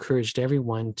Sheen encouraged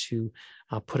everyone to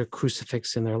put a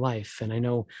crucifix in their life, and I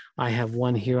know I have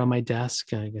one here on my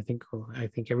desk. I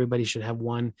think everybody should have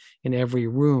one in every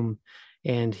room.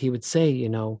 And he would say,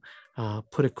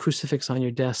 put a crucifix on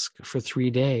your desk for 3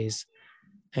 days,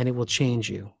 and it will change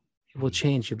you. It will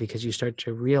change you, because you start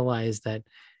to realize that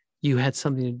you had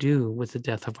something to do with the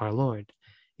death of our Lord.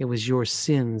 It was your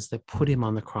sins that put him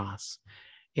on the cross.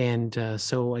 And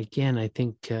so again, I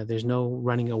think there's no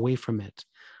running away from it.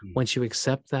 Once you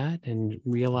accept that and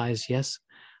realize, yes,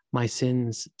 my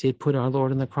sins did put our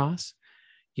Lord on the cross,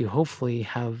 you hopefully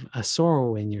have a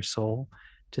sorrow in your soul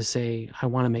to say, I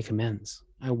want to make amends.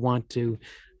 I want to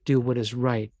do what is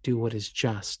right, do what is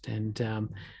just. And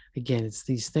again, it's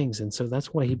these things. And so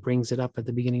that's why he brings it up at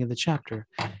the beginning of the chapter,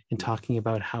 in talking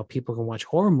about how people can watch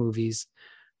horror movies,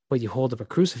 but you hold up a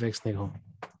crucifix and they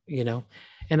go,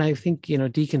 and I think,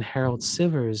 Deacon Harold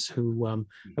Sivers, who,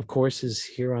 of course, is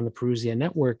here on the Perusia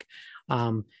Network,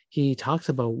 he talks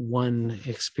about one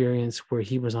experience where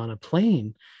he was on a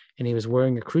plane and he was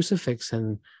wearing a crucifix,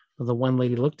 and the one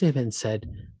lady looked at him and said,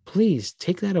 please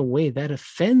take that away. That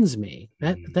offends me.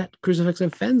 That crucifix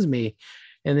offends me.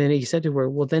 And then he said to her,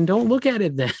 well, then don't look at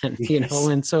it then, Yes.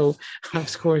 And so,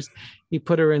 of course, he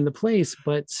put her in the place,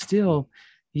 but still,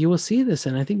 you will see this.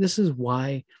 And I think this is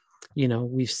why,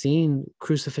 we've seen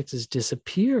crucifixes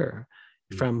disappear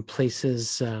from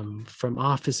places, from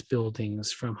office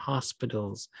buildings, from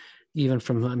hospitals, even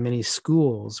from many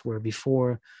schools, where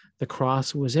before the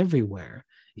cross was everywhere,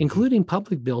 including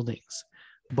public buildings.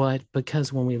 But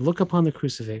because when we look upon the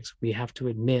crucifix, we have to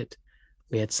admit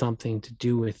we had something to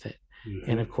do with it.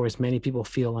 And of course, many people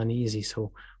feel uneasy.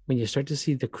 So when you start to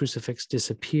see the crucifix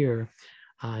disappear,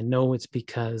 know it's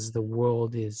because the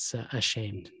world is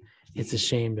ashamed. It's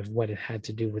ashamed of what it had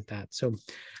to do with that. So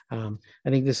I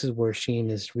think this is where Sheen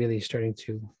is really starting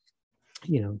to,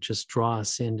 just draw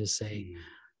us in to say,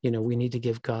 we need to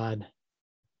give God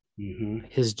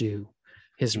his due,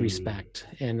 his respect.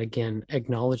 And again,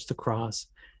 acknowledge the cross,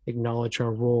 acknowledge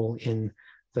our role in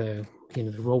the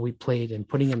role we played in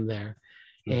putting him there.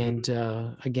 And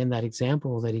again, that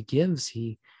example that he gives,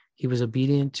 he was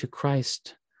obedient to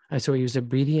Christ. So he was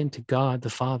obedient to God the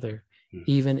Father,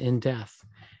 even in death.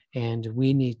 And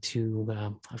we need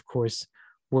to, of course,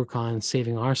 work on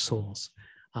saving our souls,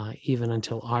 even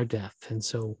until our death. And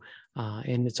so,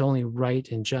 and it's only right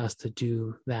and just to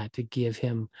do that, to give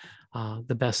him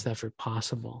the best effort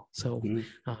possible. So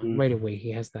right away,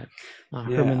 he has that.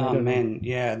 Herman, amen.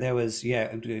 Yeah, there was,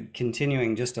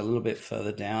 continuing just a little bit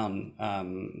further down,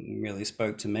 really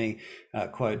spoke to me.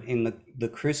 Quote, in the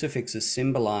crucifixes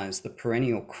symbolize the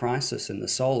perennial crisis in the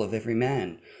soul of every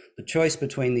man, the choice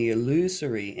between the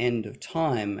illusory end of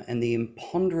time and the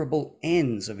imponderable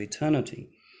ends of eternity.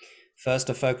 First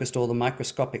are focused all the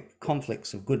microscopic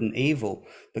conflicts of good and evil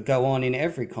that go on in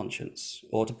every conscience,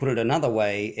 or to put it another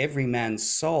way, every man's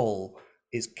soul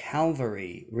is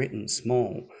Calvary written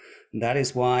small. That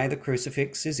is why the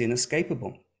crucifix is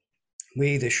inescapable.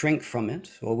 We either shrink from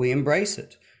it or we embrace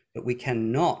it, but we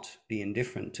cannot be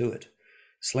indifferent to it.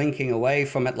 Slinking away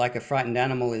from it like a frightened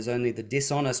animal is only the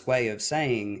dishonest way of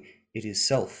saying it is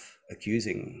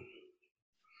self-accusing.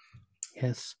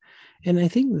 Yes. And I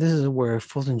think this is where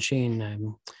Fulton Sheen,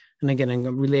 and again,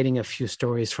 I'm relating a few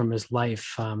stories from his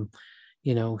life.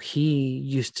 He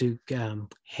used to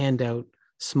hand out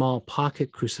small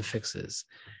pocket crucifixes,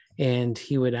 and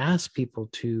he would ask people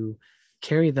to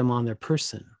carry them on their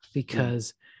person,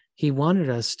 because he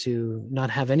wanted us to not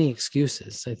have any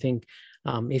excuses. I think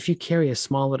if you carry a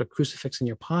small little crucifix in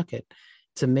your pocket,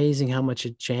 it's amazing how much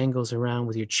it jangles around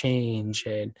with your change,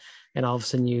 and all of a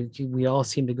sudden we all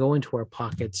seem to go into our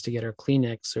pockets to get our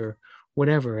Kleenex or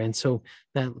whatever. And so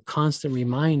that constant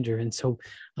reminder. And so,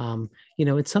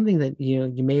 it's something that,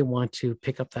 you may want to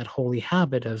pick up that holy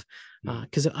habit of,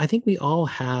 because I think we all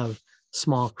have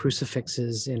small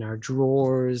crucifixes in our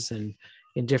drawers and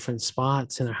in different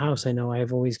spots in our house. I know I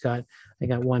got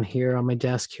one here on my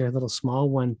desk here, a little small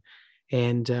one.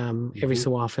 And every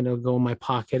so often it'll go in my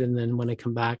pocket. And then when I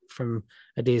come back from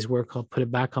a day's work, I'll put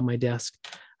it back on my desk.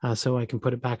 so I can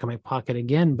put it back in my pocket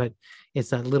again. But it's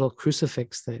that little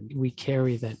crucifix that we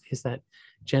carry that is that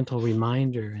gentle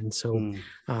reminder. And so,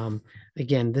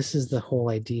 again, this is the whole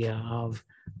idea of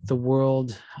the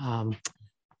world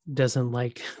doesn't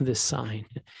like this sign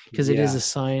because it is a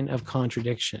sign of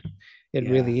contradiction. It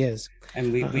really is.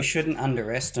 And we shouldn't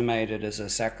underestimate it as a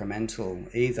sacramental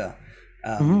either.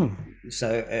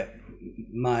 So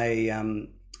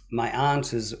my aunt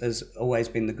has always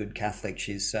been the good Catholic.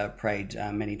 She's prayed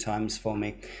many times for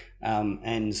me.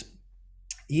 And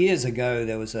years ago,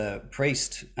 there was a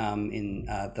priest in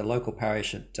the local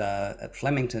parish at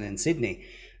Flemington in Sydney,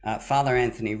 Father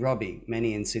Anthony Robbie.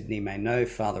 Many in Sydney may know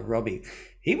Father Robbie.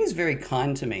 He was very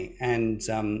kind to me and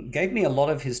gave me a lot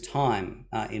of his time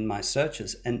in my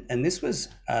searches. And this was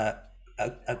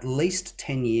at least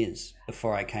 10 years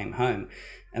before I came home.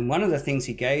 And one of the things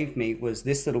he gave me was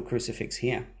this little crucifix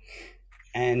here.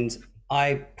 And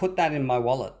I put that in my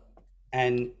wallet,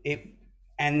 and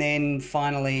then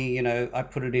finally, I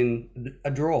put it in a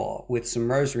drawer with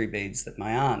some rosary beads that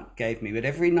my aunt gave me. But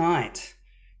every night,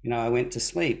 I went to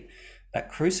sleep, that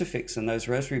crucifix and those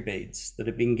rosary beads that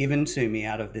had been given to me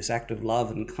out of this act of love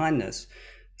and kindness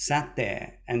sat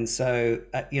there. And so,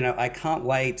 I can't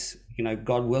wait,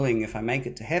 God willing, if I make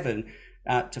it to heaven,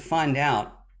 to find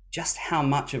out just how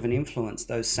much of an influence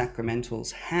those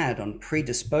sacramentals had on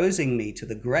predisposing me to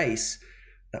the grace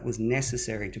that was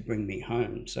necessary to bring me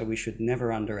home. So we should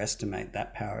never underestimate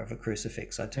that power of a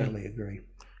crucifix. I totally agree.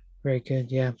 Very good.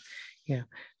 Yeah.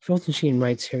 Fulton Sheen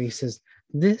writes here, he says,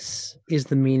 "This is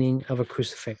the meaning of a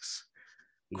crucifix.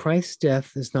 Christ's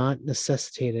death is not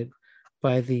necessitated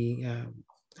by the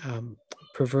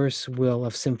perverse will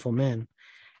of sinful men,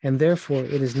 and therefore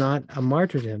it is not a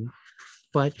martyrdom,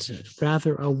 but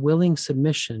rather a willing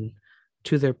submission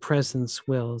to their presence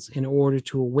wills in order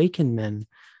to awaken men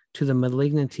to the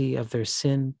malignity of their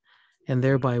sin and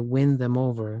thereby win them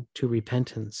over to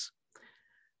repentance.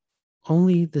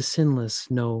 Only the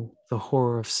sinless know the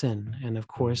horror of sin." And of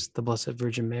course, the Blessed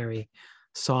Virgin Mary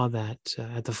saw that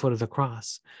at the foot of the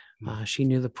cross. She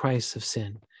knew the price of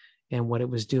sin and what it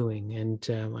was doing. And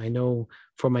I know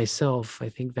for myself, I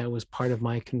think that was part of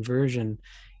my conversion,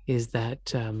 is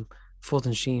that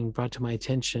Fulton Sheen brought to my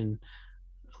attention,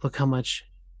 look how much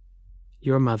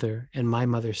your mother and my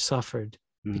mother suffered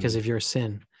because of your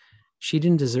sin. She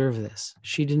didn't deserve this.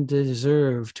 She didn't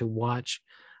deserve to watch,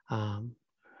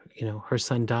 her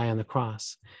son die on the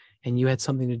cross, and you had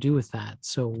something to do with that.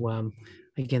 So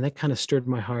again, that kind of stirred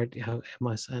my heart. It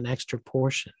was an extra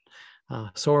portion,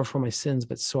 sorrow for my sins,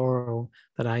 but sorrow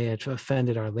that I had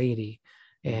offended Our Lady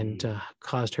and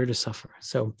caused her to suffer.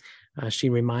 So she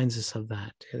reminds us of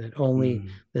that only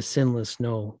the sinless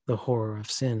know the horror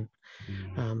of sin.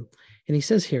 And he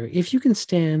says here, if you can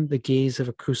stand the gaze of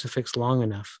a crucifix long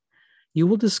enough, you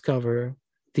will discover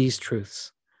these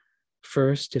truths.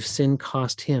 First, if sin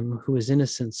cost him who is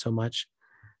innocent so much,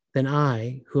 then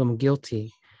I, who am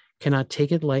guilty, cannot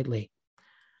take it lightly.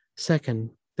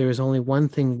 Second, there is only one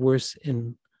thing worse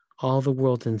in all the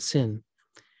world than sin,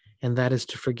 and that is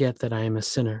to forget that I am a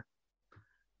sinner.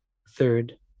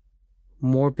 Third,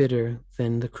 more bitter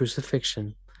than the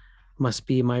crucifixion must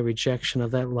be my rejection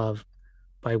of that love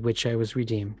by which I was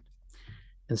redeemed.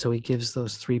 And so he gives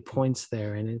those 3 points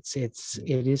there. And it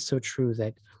is so true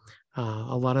that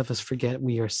a lot of us forget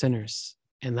we are sinners.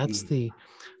 And that's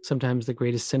sometimes the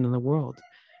greatest sin in the world,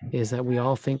 is that we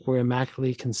all think we're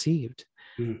immaculately conceived.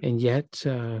 And yet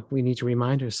we need to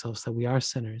remind ourselves that we are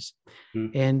sinners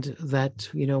and that,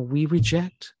 we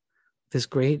reject this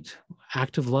great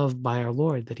act of love by our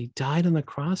Lord, that he died on the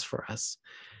cross for us.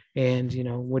 And,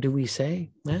 what do we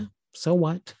say? So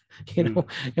what?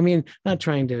 Not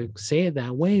trying to say it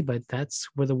that way, but that's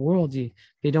where the world,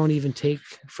 they don't even take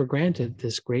for granted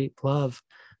this great love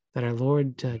that our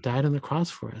Lord died on the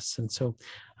cross for us. And so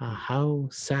how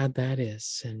sad that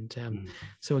is. And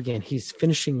so again, he's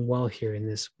finishing well here in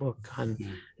this book on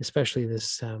especially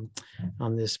this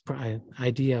on this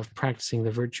idea of practicing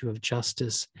the virtue of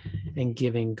justice and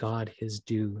giving God his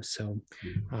due. So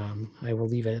I will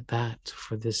leave it at that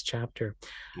for this chapter.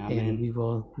 Amen. And we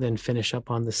will then finish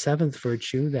up on the 7th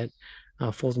virtue that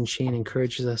Fulton Sheen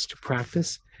encourages us to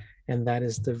practice, and that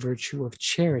is the virtue of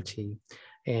charity.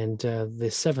 And the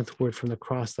 7th word from the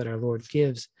cross that our Lord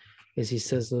gives is, he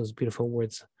says those beautiful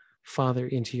words, "Father,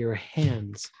 into your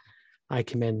hands I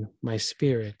commend my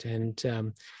spirit." And,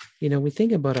 we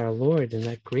think about our Lord and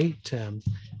that great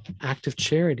act of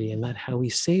charity, and that how he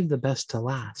saved the best to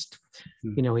last.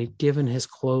 He'd given his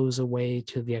clothes away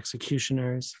to the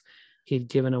executioners. He'd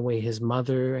given away his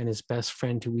mother and his best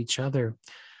friend to each other.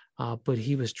 But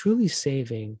he was truly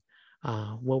saving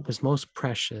what was most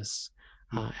precious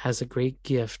as a great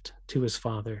gift to his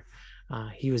Father.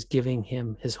 He was giving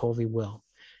him his holy will,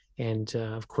 and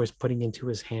of course putting into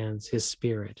his hands his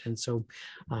spirit. And so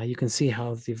you can see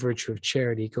how the virtue of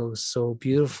charity goes so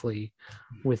beautifully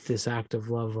with this act of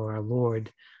love of our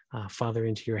Lord. Father,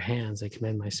 into your hands I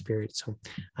commend my spirit. So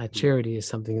charity is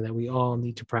something that we all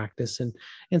need to practice,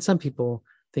 and some people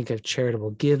think of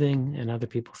charitable giving, and other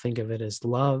people think of it as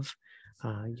love.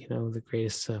 The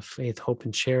greatest faith, hope,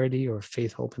 and charity, or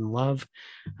faith, hope, and love.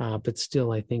 But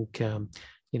still, I think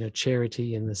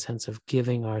charity in the sense of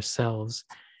giving ourselves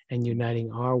and uniting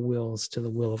our wills to the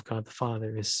will of God the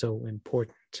Father is so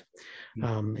important.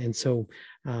 And so,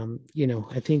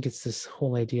 I think it's this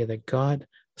whole idea that God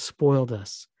spoiled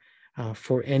us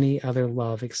for any other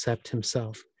love except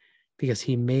himself, because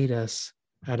he made us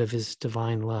out of his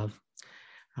divine love.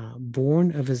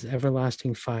 Born of his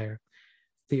everlasting fire,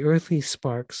 the earthly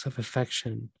sparks of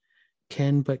affection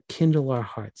can but kindle our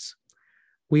hearts.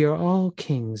 We are all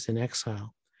kings in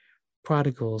exile,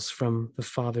 prodigals from the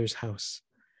Father's house.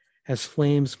 As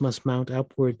flames must mount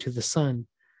upward to the sun,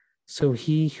 so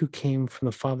he who came from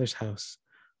the Father's house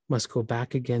must go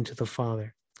back again to the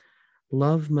Father.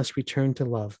 Love must return to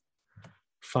love.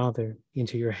 Father,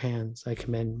 into your hands I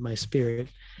commend my spirit.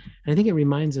 And I think it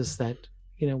reminds us that,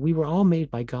 we were all made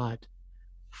by God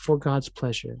for God's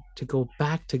pleasure, to go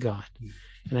back to God.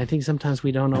 And I think sometimes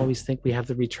we don't always think we have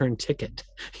the return ticket,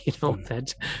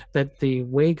 that the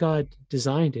way God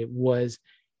designed it was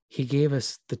he gave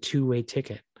us the two-way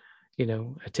ticket,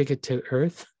 a ticket to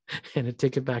earth and a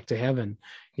ticket back to heaven.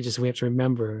 We have to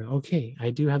remember, okay,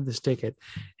 I do have this ticket,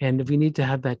 and we need to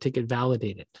have that ticket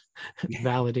validated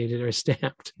or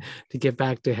stamped to get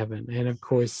back to heaven. And of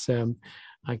course,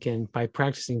 again, by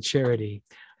practicing charity,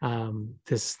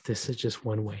 this is just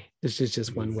one way. This is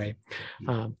just one way.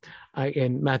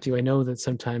 And Matthew, I know that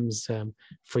sometimes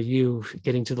for you,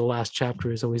 getting to the last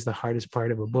chapter is always the hardest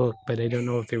part of a book, but I don't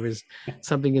know if there was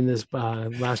something in this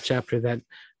last chapter that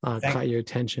caught your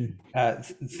attention.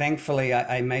 Thankfully,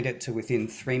 I made it to within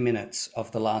 3 minutes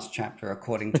of the last chapter,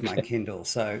 according to my Kindle.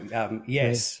 So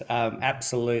yes,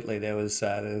 absolutely. There was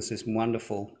this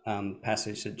wonderful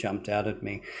passage that jumped out at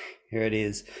me. Here it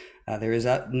is. There is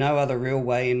no other real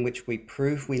way in which we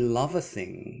prove we love a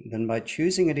thing than by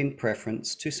choosing it in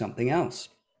preference to something else.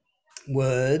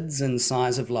 Words and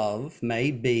sighs of love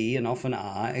may be, and often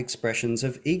are, expressions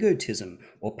of egotism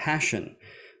or passion,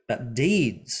 but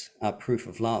deeds are proof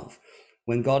of love.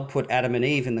 When God put Adam and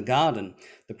Eve in the garden,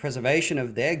 the preservation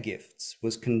of their gifts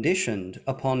was conditioned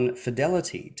upon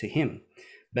fidelity to him.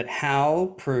 But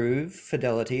how prove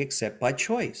fidelity except by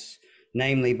choice?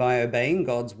 Namely by obeying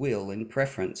God's will in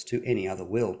preference to any other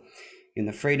will. In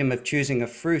the freedom of choosing a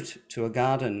fruit to a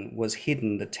garden was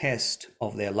hidden the test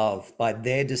of their love. By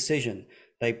their decision,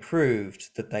 they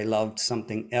proved that they loved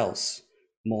something else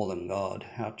more than God.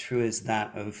 How true is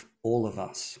that of all of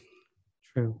us?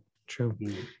 True.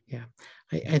 Yeah.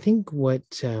 I think what,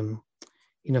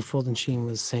 Fulton Sheen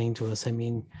was saying to us,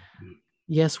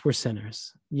 yes, we're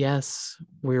sinners. Yes,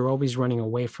 we're always running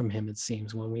away from him, it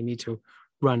seems, when we need to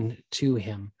run to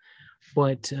him.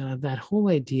 But that whole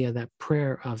idea, that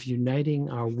prayer of uniting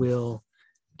our will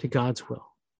to God's will.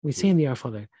 We say in the Our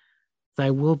Father, thy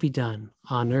will be done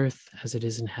on earth as it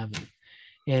is in heaven.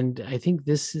 And I think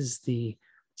this is the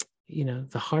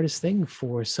hardest thing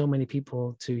for so many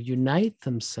people, to unite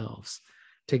themselves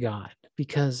to God,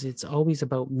 because it's always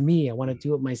about me. I want to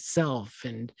do it myself.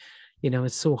 And,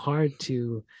 it's so hard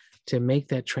to make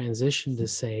that transition to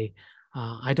say,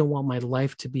 I don't want my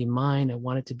life to be mine. I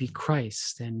want it to be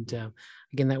Christ. And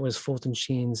again, that was Fulton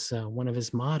Sheen's, one of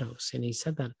his mottos. And he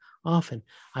said that often.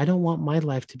 I don't want my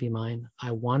life to be mine.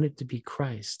 I want it to be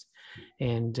Christ.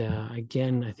 And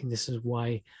again, I think this is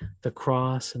why the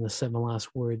cross and the 7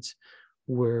 last words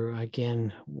were,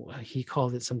 again, he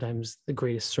called it sometimes the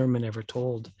greatest sermon ever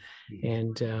told.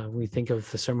 And we think of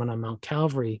the Sermon on Mount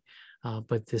Calvary,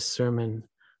 but this sermon,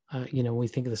 we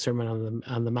think of the Sermon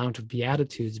on the Mount of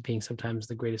Beatitudes being sometimes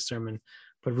the greatest sermon,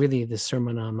 but really the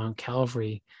Sermon on Mount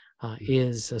Calvary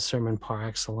is a sermon par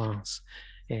excellence.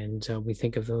 And we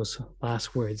think of those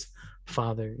last words,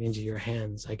 Father, into your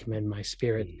hands I commend my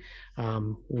spirit.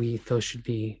 Those should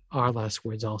be our last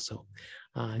words also.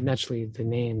 Naturally, the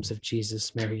names of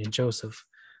Jesus, Mary, and Joseph,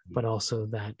 but also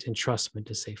that entrustment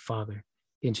to say, Father,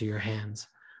 into your hands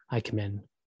I commend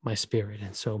my spirit.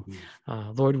 And so,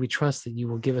 Lord, we trust that you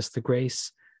will give us the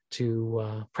grace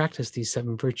to practice these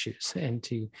 7 virtues and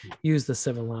to use the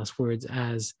 7 last words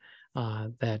as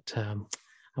that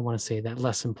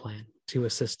lesson plan to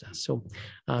assist us. So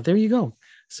there you go.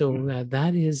 So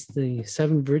that is the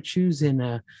 7 virtues in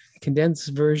a condensed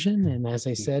version. And as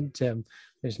I said,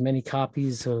 there's many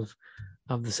copies of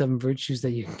of the seven virtues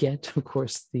that you can get. Of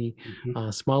course, the Hmm.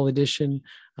 small edition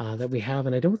that we have.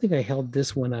 And I don't think I held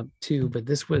this one up too, but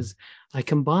this was, I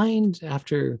combined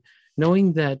after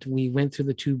knowing that we went through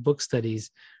the two book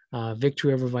studies,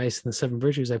 Victory Over Vice and the Seven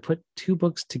Virtues. I put two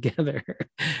books together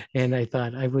and I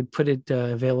thought I would put it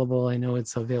available. I know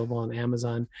it's available on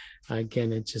Amazon.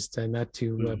 Again, it's just not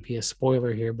to be a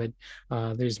spoiler here, but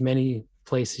there's many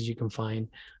places you can find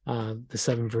the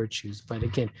seven virtues. But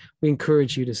again, we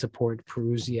encourage you to support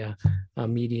Perusia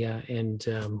Media, and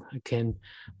again,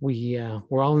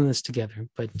 we're all in this together.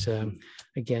 But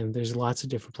again, there's lots of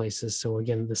different places. So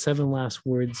again, the seven last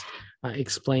words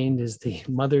explained is the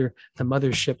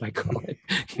mothership, I call it.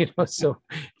 So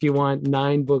if you want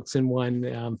 9 books in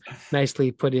one,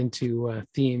 nicely put into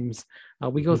themes,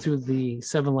 we go through the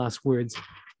seven last words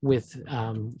with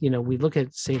we look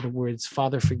at, say, the words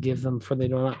Father forgive them for they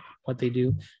don't know what they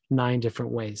do 9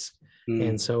 different ways.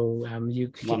 And so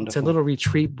it's a little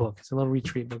retreat book. It's a little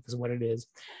retreat book is what it is.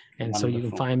 And so you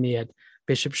can find me at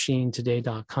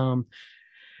bishopsheentoday.com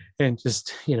and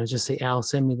just say, Al,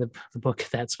 send me the book at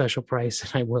that special price,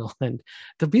 and I will. And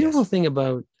the beautiful thing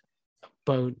about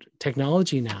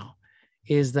technology now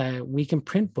is that we can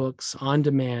print books on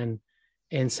demand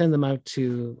and send them out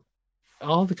to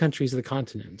all the countries of the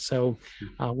continent. So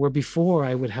where before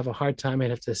I would have a hard time,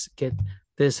 I'd have to get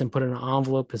this and put it in an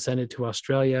envelope and send it to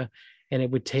Australia, and it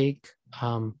would take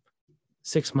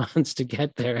 6 months to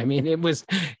get there. I mean, it was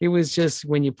just,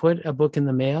 when you put a book in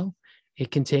the mail, it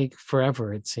can take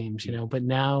forever, it seems, but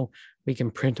now we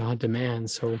can print on demand.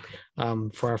 So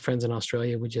for our friends in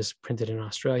Australia, we just print it in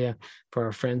Australia. For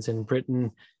our friends in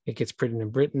Britain, it gets printed in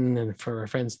Britain. And for our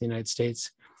friends in the United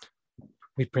States,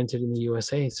 we printed in the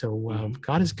USA. So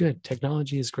God is good.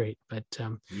 Technology is great. But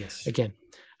again,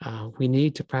 we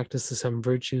need to practice the seven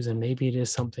virtues, and maybe it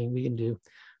is something we can do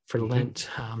for Lent,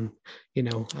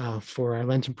 for our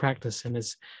Lenten practice. And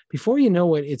it's, before you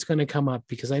know it, it's going to come up,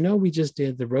 because I know we just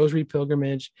did the Rosary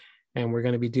pilgrimage, and we're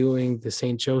going to be doing the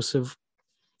St. Joseph,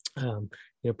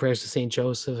 prayers to St.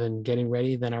 Joseph and getting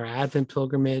ready, then our Advent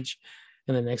pilgrimage.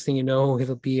 And the next thing you know,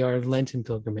 it'll be our Lenten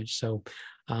pilgrimage. So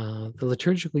the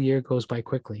liturgical year goes by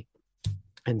quickly.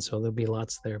 And so there'll be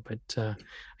lots there. But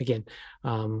again,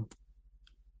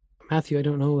 Matthew, I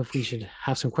don't know if we should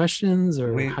have some questions or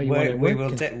how you want to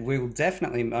work. We will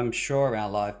definitely. I'm sure our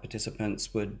live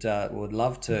participants would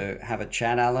love to have a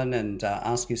chat, Alan, and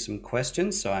ask you some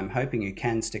questions. So I'm hoping you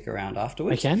can stick around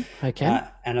afterwards. I can.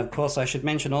 And of course, I should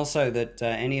mention also that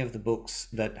any of the books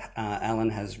that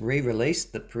Alan has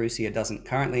re-released that Perusia doesn't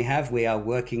currently have, we are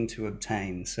working to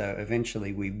obtain. So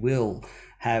eventually, we will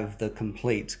have the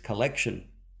complete collection.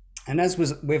 And as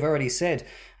we've already said,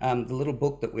 the little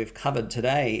book that we've covered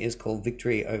today is called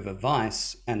Victory Over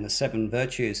Vice and the Seven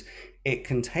Virtues. It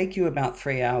can take you about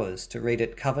 3 hours to read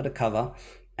it cover to cover.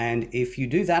 And if you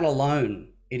do that alone,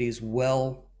 it is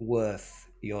well worth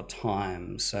your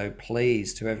time. So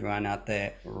please, to everyone out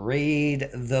there, read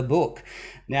the book.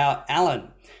 Now, Alan,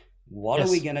 what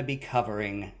are we going to be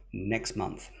covering next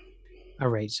month? All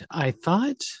right. I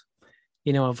thought,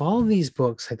 of all these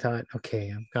books, I thought,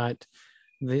 okay, I've got...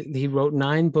 He wrote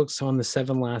 9 books on the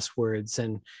 7 last words,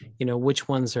 and which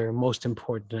ones are most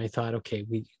important. And I thought, okay,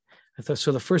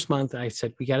 so the first month I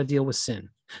said we got to deal with sin,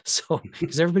 so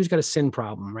because everybody's got a sin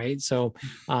problem, right? So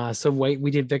we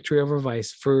did Victory Over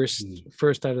Vice first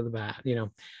out of the bat,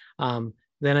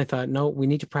 Then I thought, no, we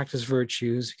need to practice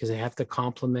virtues, because they have to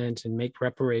complement and make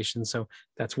reparation. So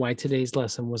that's why today's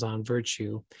lesson was on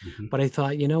virtue. But I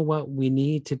thought, what,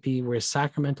 we're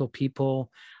sacramental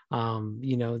people.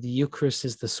 The Eucharist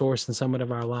is the source and summit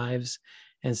of our lives.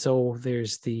 And so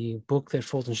there's the book that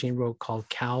Fulton Sheen wrote called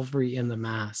Calvary in the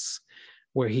Mass,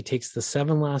 where he takes the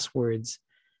 7 last words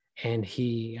and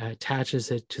he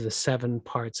attaches it to the 7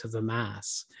 parts of the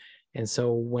Mass. And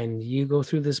so when you go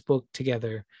through this book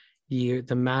together,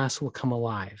 the Mass will come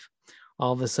alive.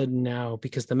 All of a sudden now,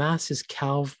 because the Mass is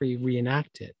Calvary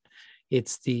reenacted,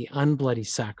 it's the unbloody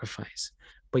sacrifice.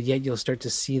 But yet you'll start to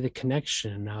see the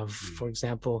connection of, for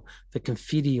example, the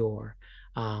Confiteor,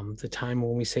 the time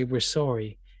when we say we're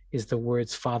sorry, is the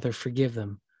words, Father, forgive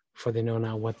them, for they know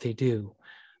not what they do.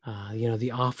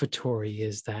 The offertory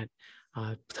is that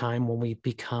time when we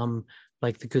become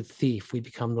like the good thief. We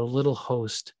become the little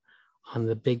host on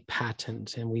the big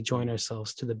patent, and we join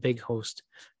ourselves to the big host,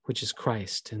 which is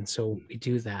Christ. And so we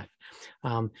do that.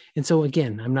 And so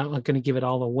again, I'm not going to give it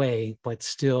all away, but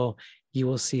still, you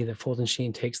will see that Fulton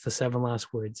Sheen takes the 7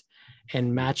 last words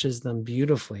and matches them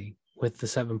beautifully with the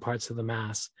 7 parts of the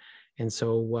Mass. And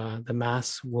so the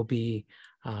Mass will be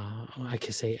I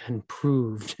can say,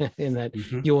 improved in that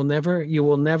Mm-hmm. you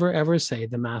will never ever say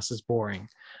the Mass is boring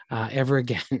ever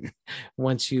again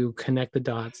once you connect the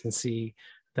dots and see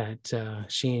that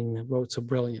Sheen wrote so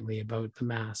brilliantly about the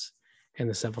Mass and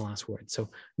the seven last words. So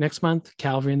next month,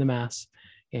 Calvary and the Mass.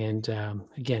 And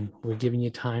again, we're giving you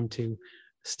time to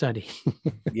study.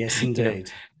 Yes,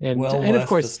 indeed. And Well of worth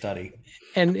course, the study.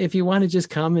 and if you want to just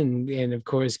come and of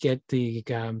course get the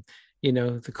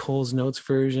the Coles Notes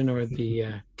version or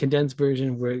the condensed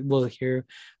version, we'll hear,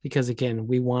 because again,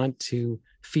 we want to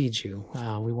feed you.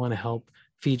 We want to help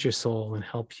feed your soul and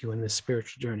help you in this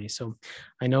spiritual journey. So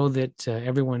I know that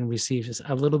everyone receives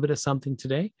a little bit of something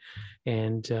today.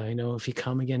 And I know if you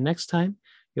come again next time,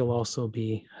 you'll also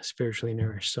be spiritually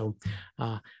nourished. So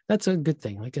that's a good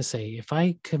thing. Like I say, if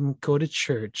I can go to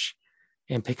church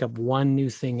and pick up one new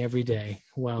thing every day,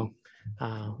 well,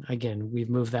 again, we've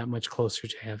moved that much closer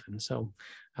to heaven. So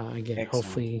again, Excellent.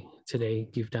 Hopefully today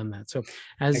you've done that. So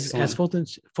as Fulton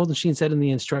Sheen said in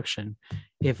the instruction,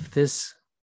 if this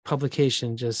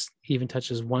publication just even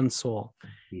touches one soul,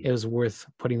 it was worth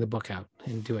putting the book out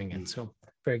and doing it. So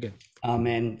very good.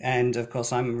 Amen. And of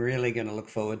course, I'm really going to look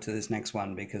forward to this next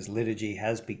one, because liturgy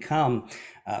has become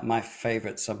my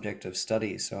favorite subject of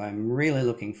study. So I'm really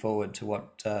looking forward to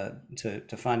what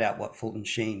to find out what Fulton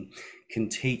Sheen can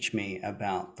teach me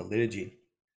about the liturgy.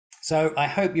 So I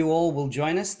hope you all will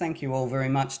join us. Thank you all very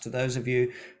much to those of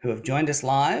you who have joined us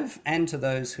live, and to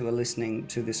those who are listening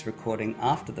to this recording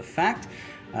after the fact.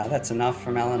 That's enough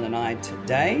from Alan and I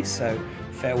today. So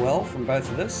farewell from both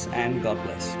of us, and God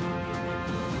bless.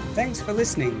 Thanks for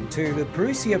listening to the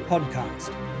Parousia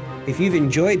podcast. If you've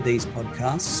enjoyed these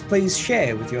podcasts, please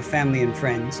share with your family and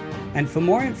friends. And for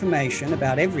more information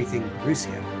about everything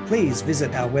Parousia, please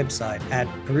visit our website at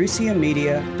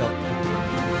parousiamedia.com.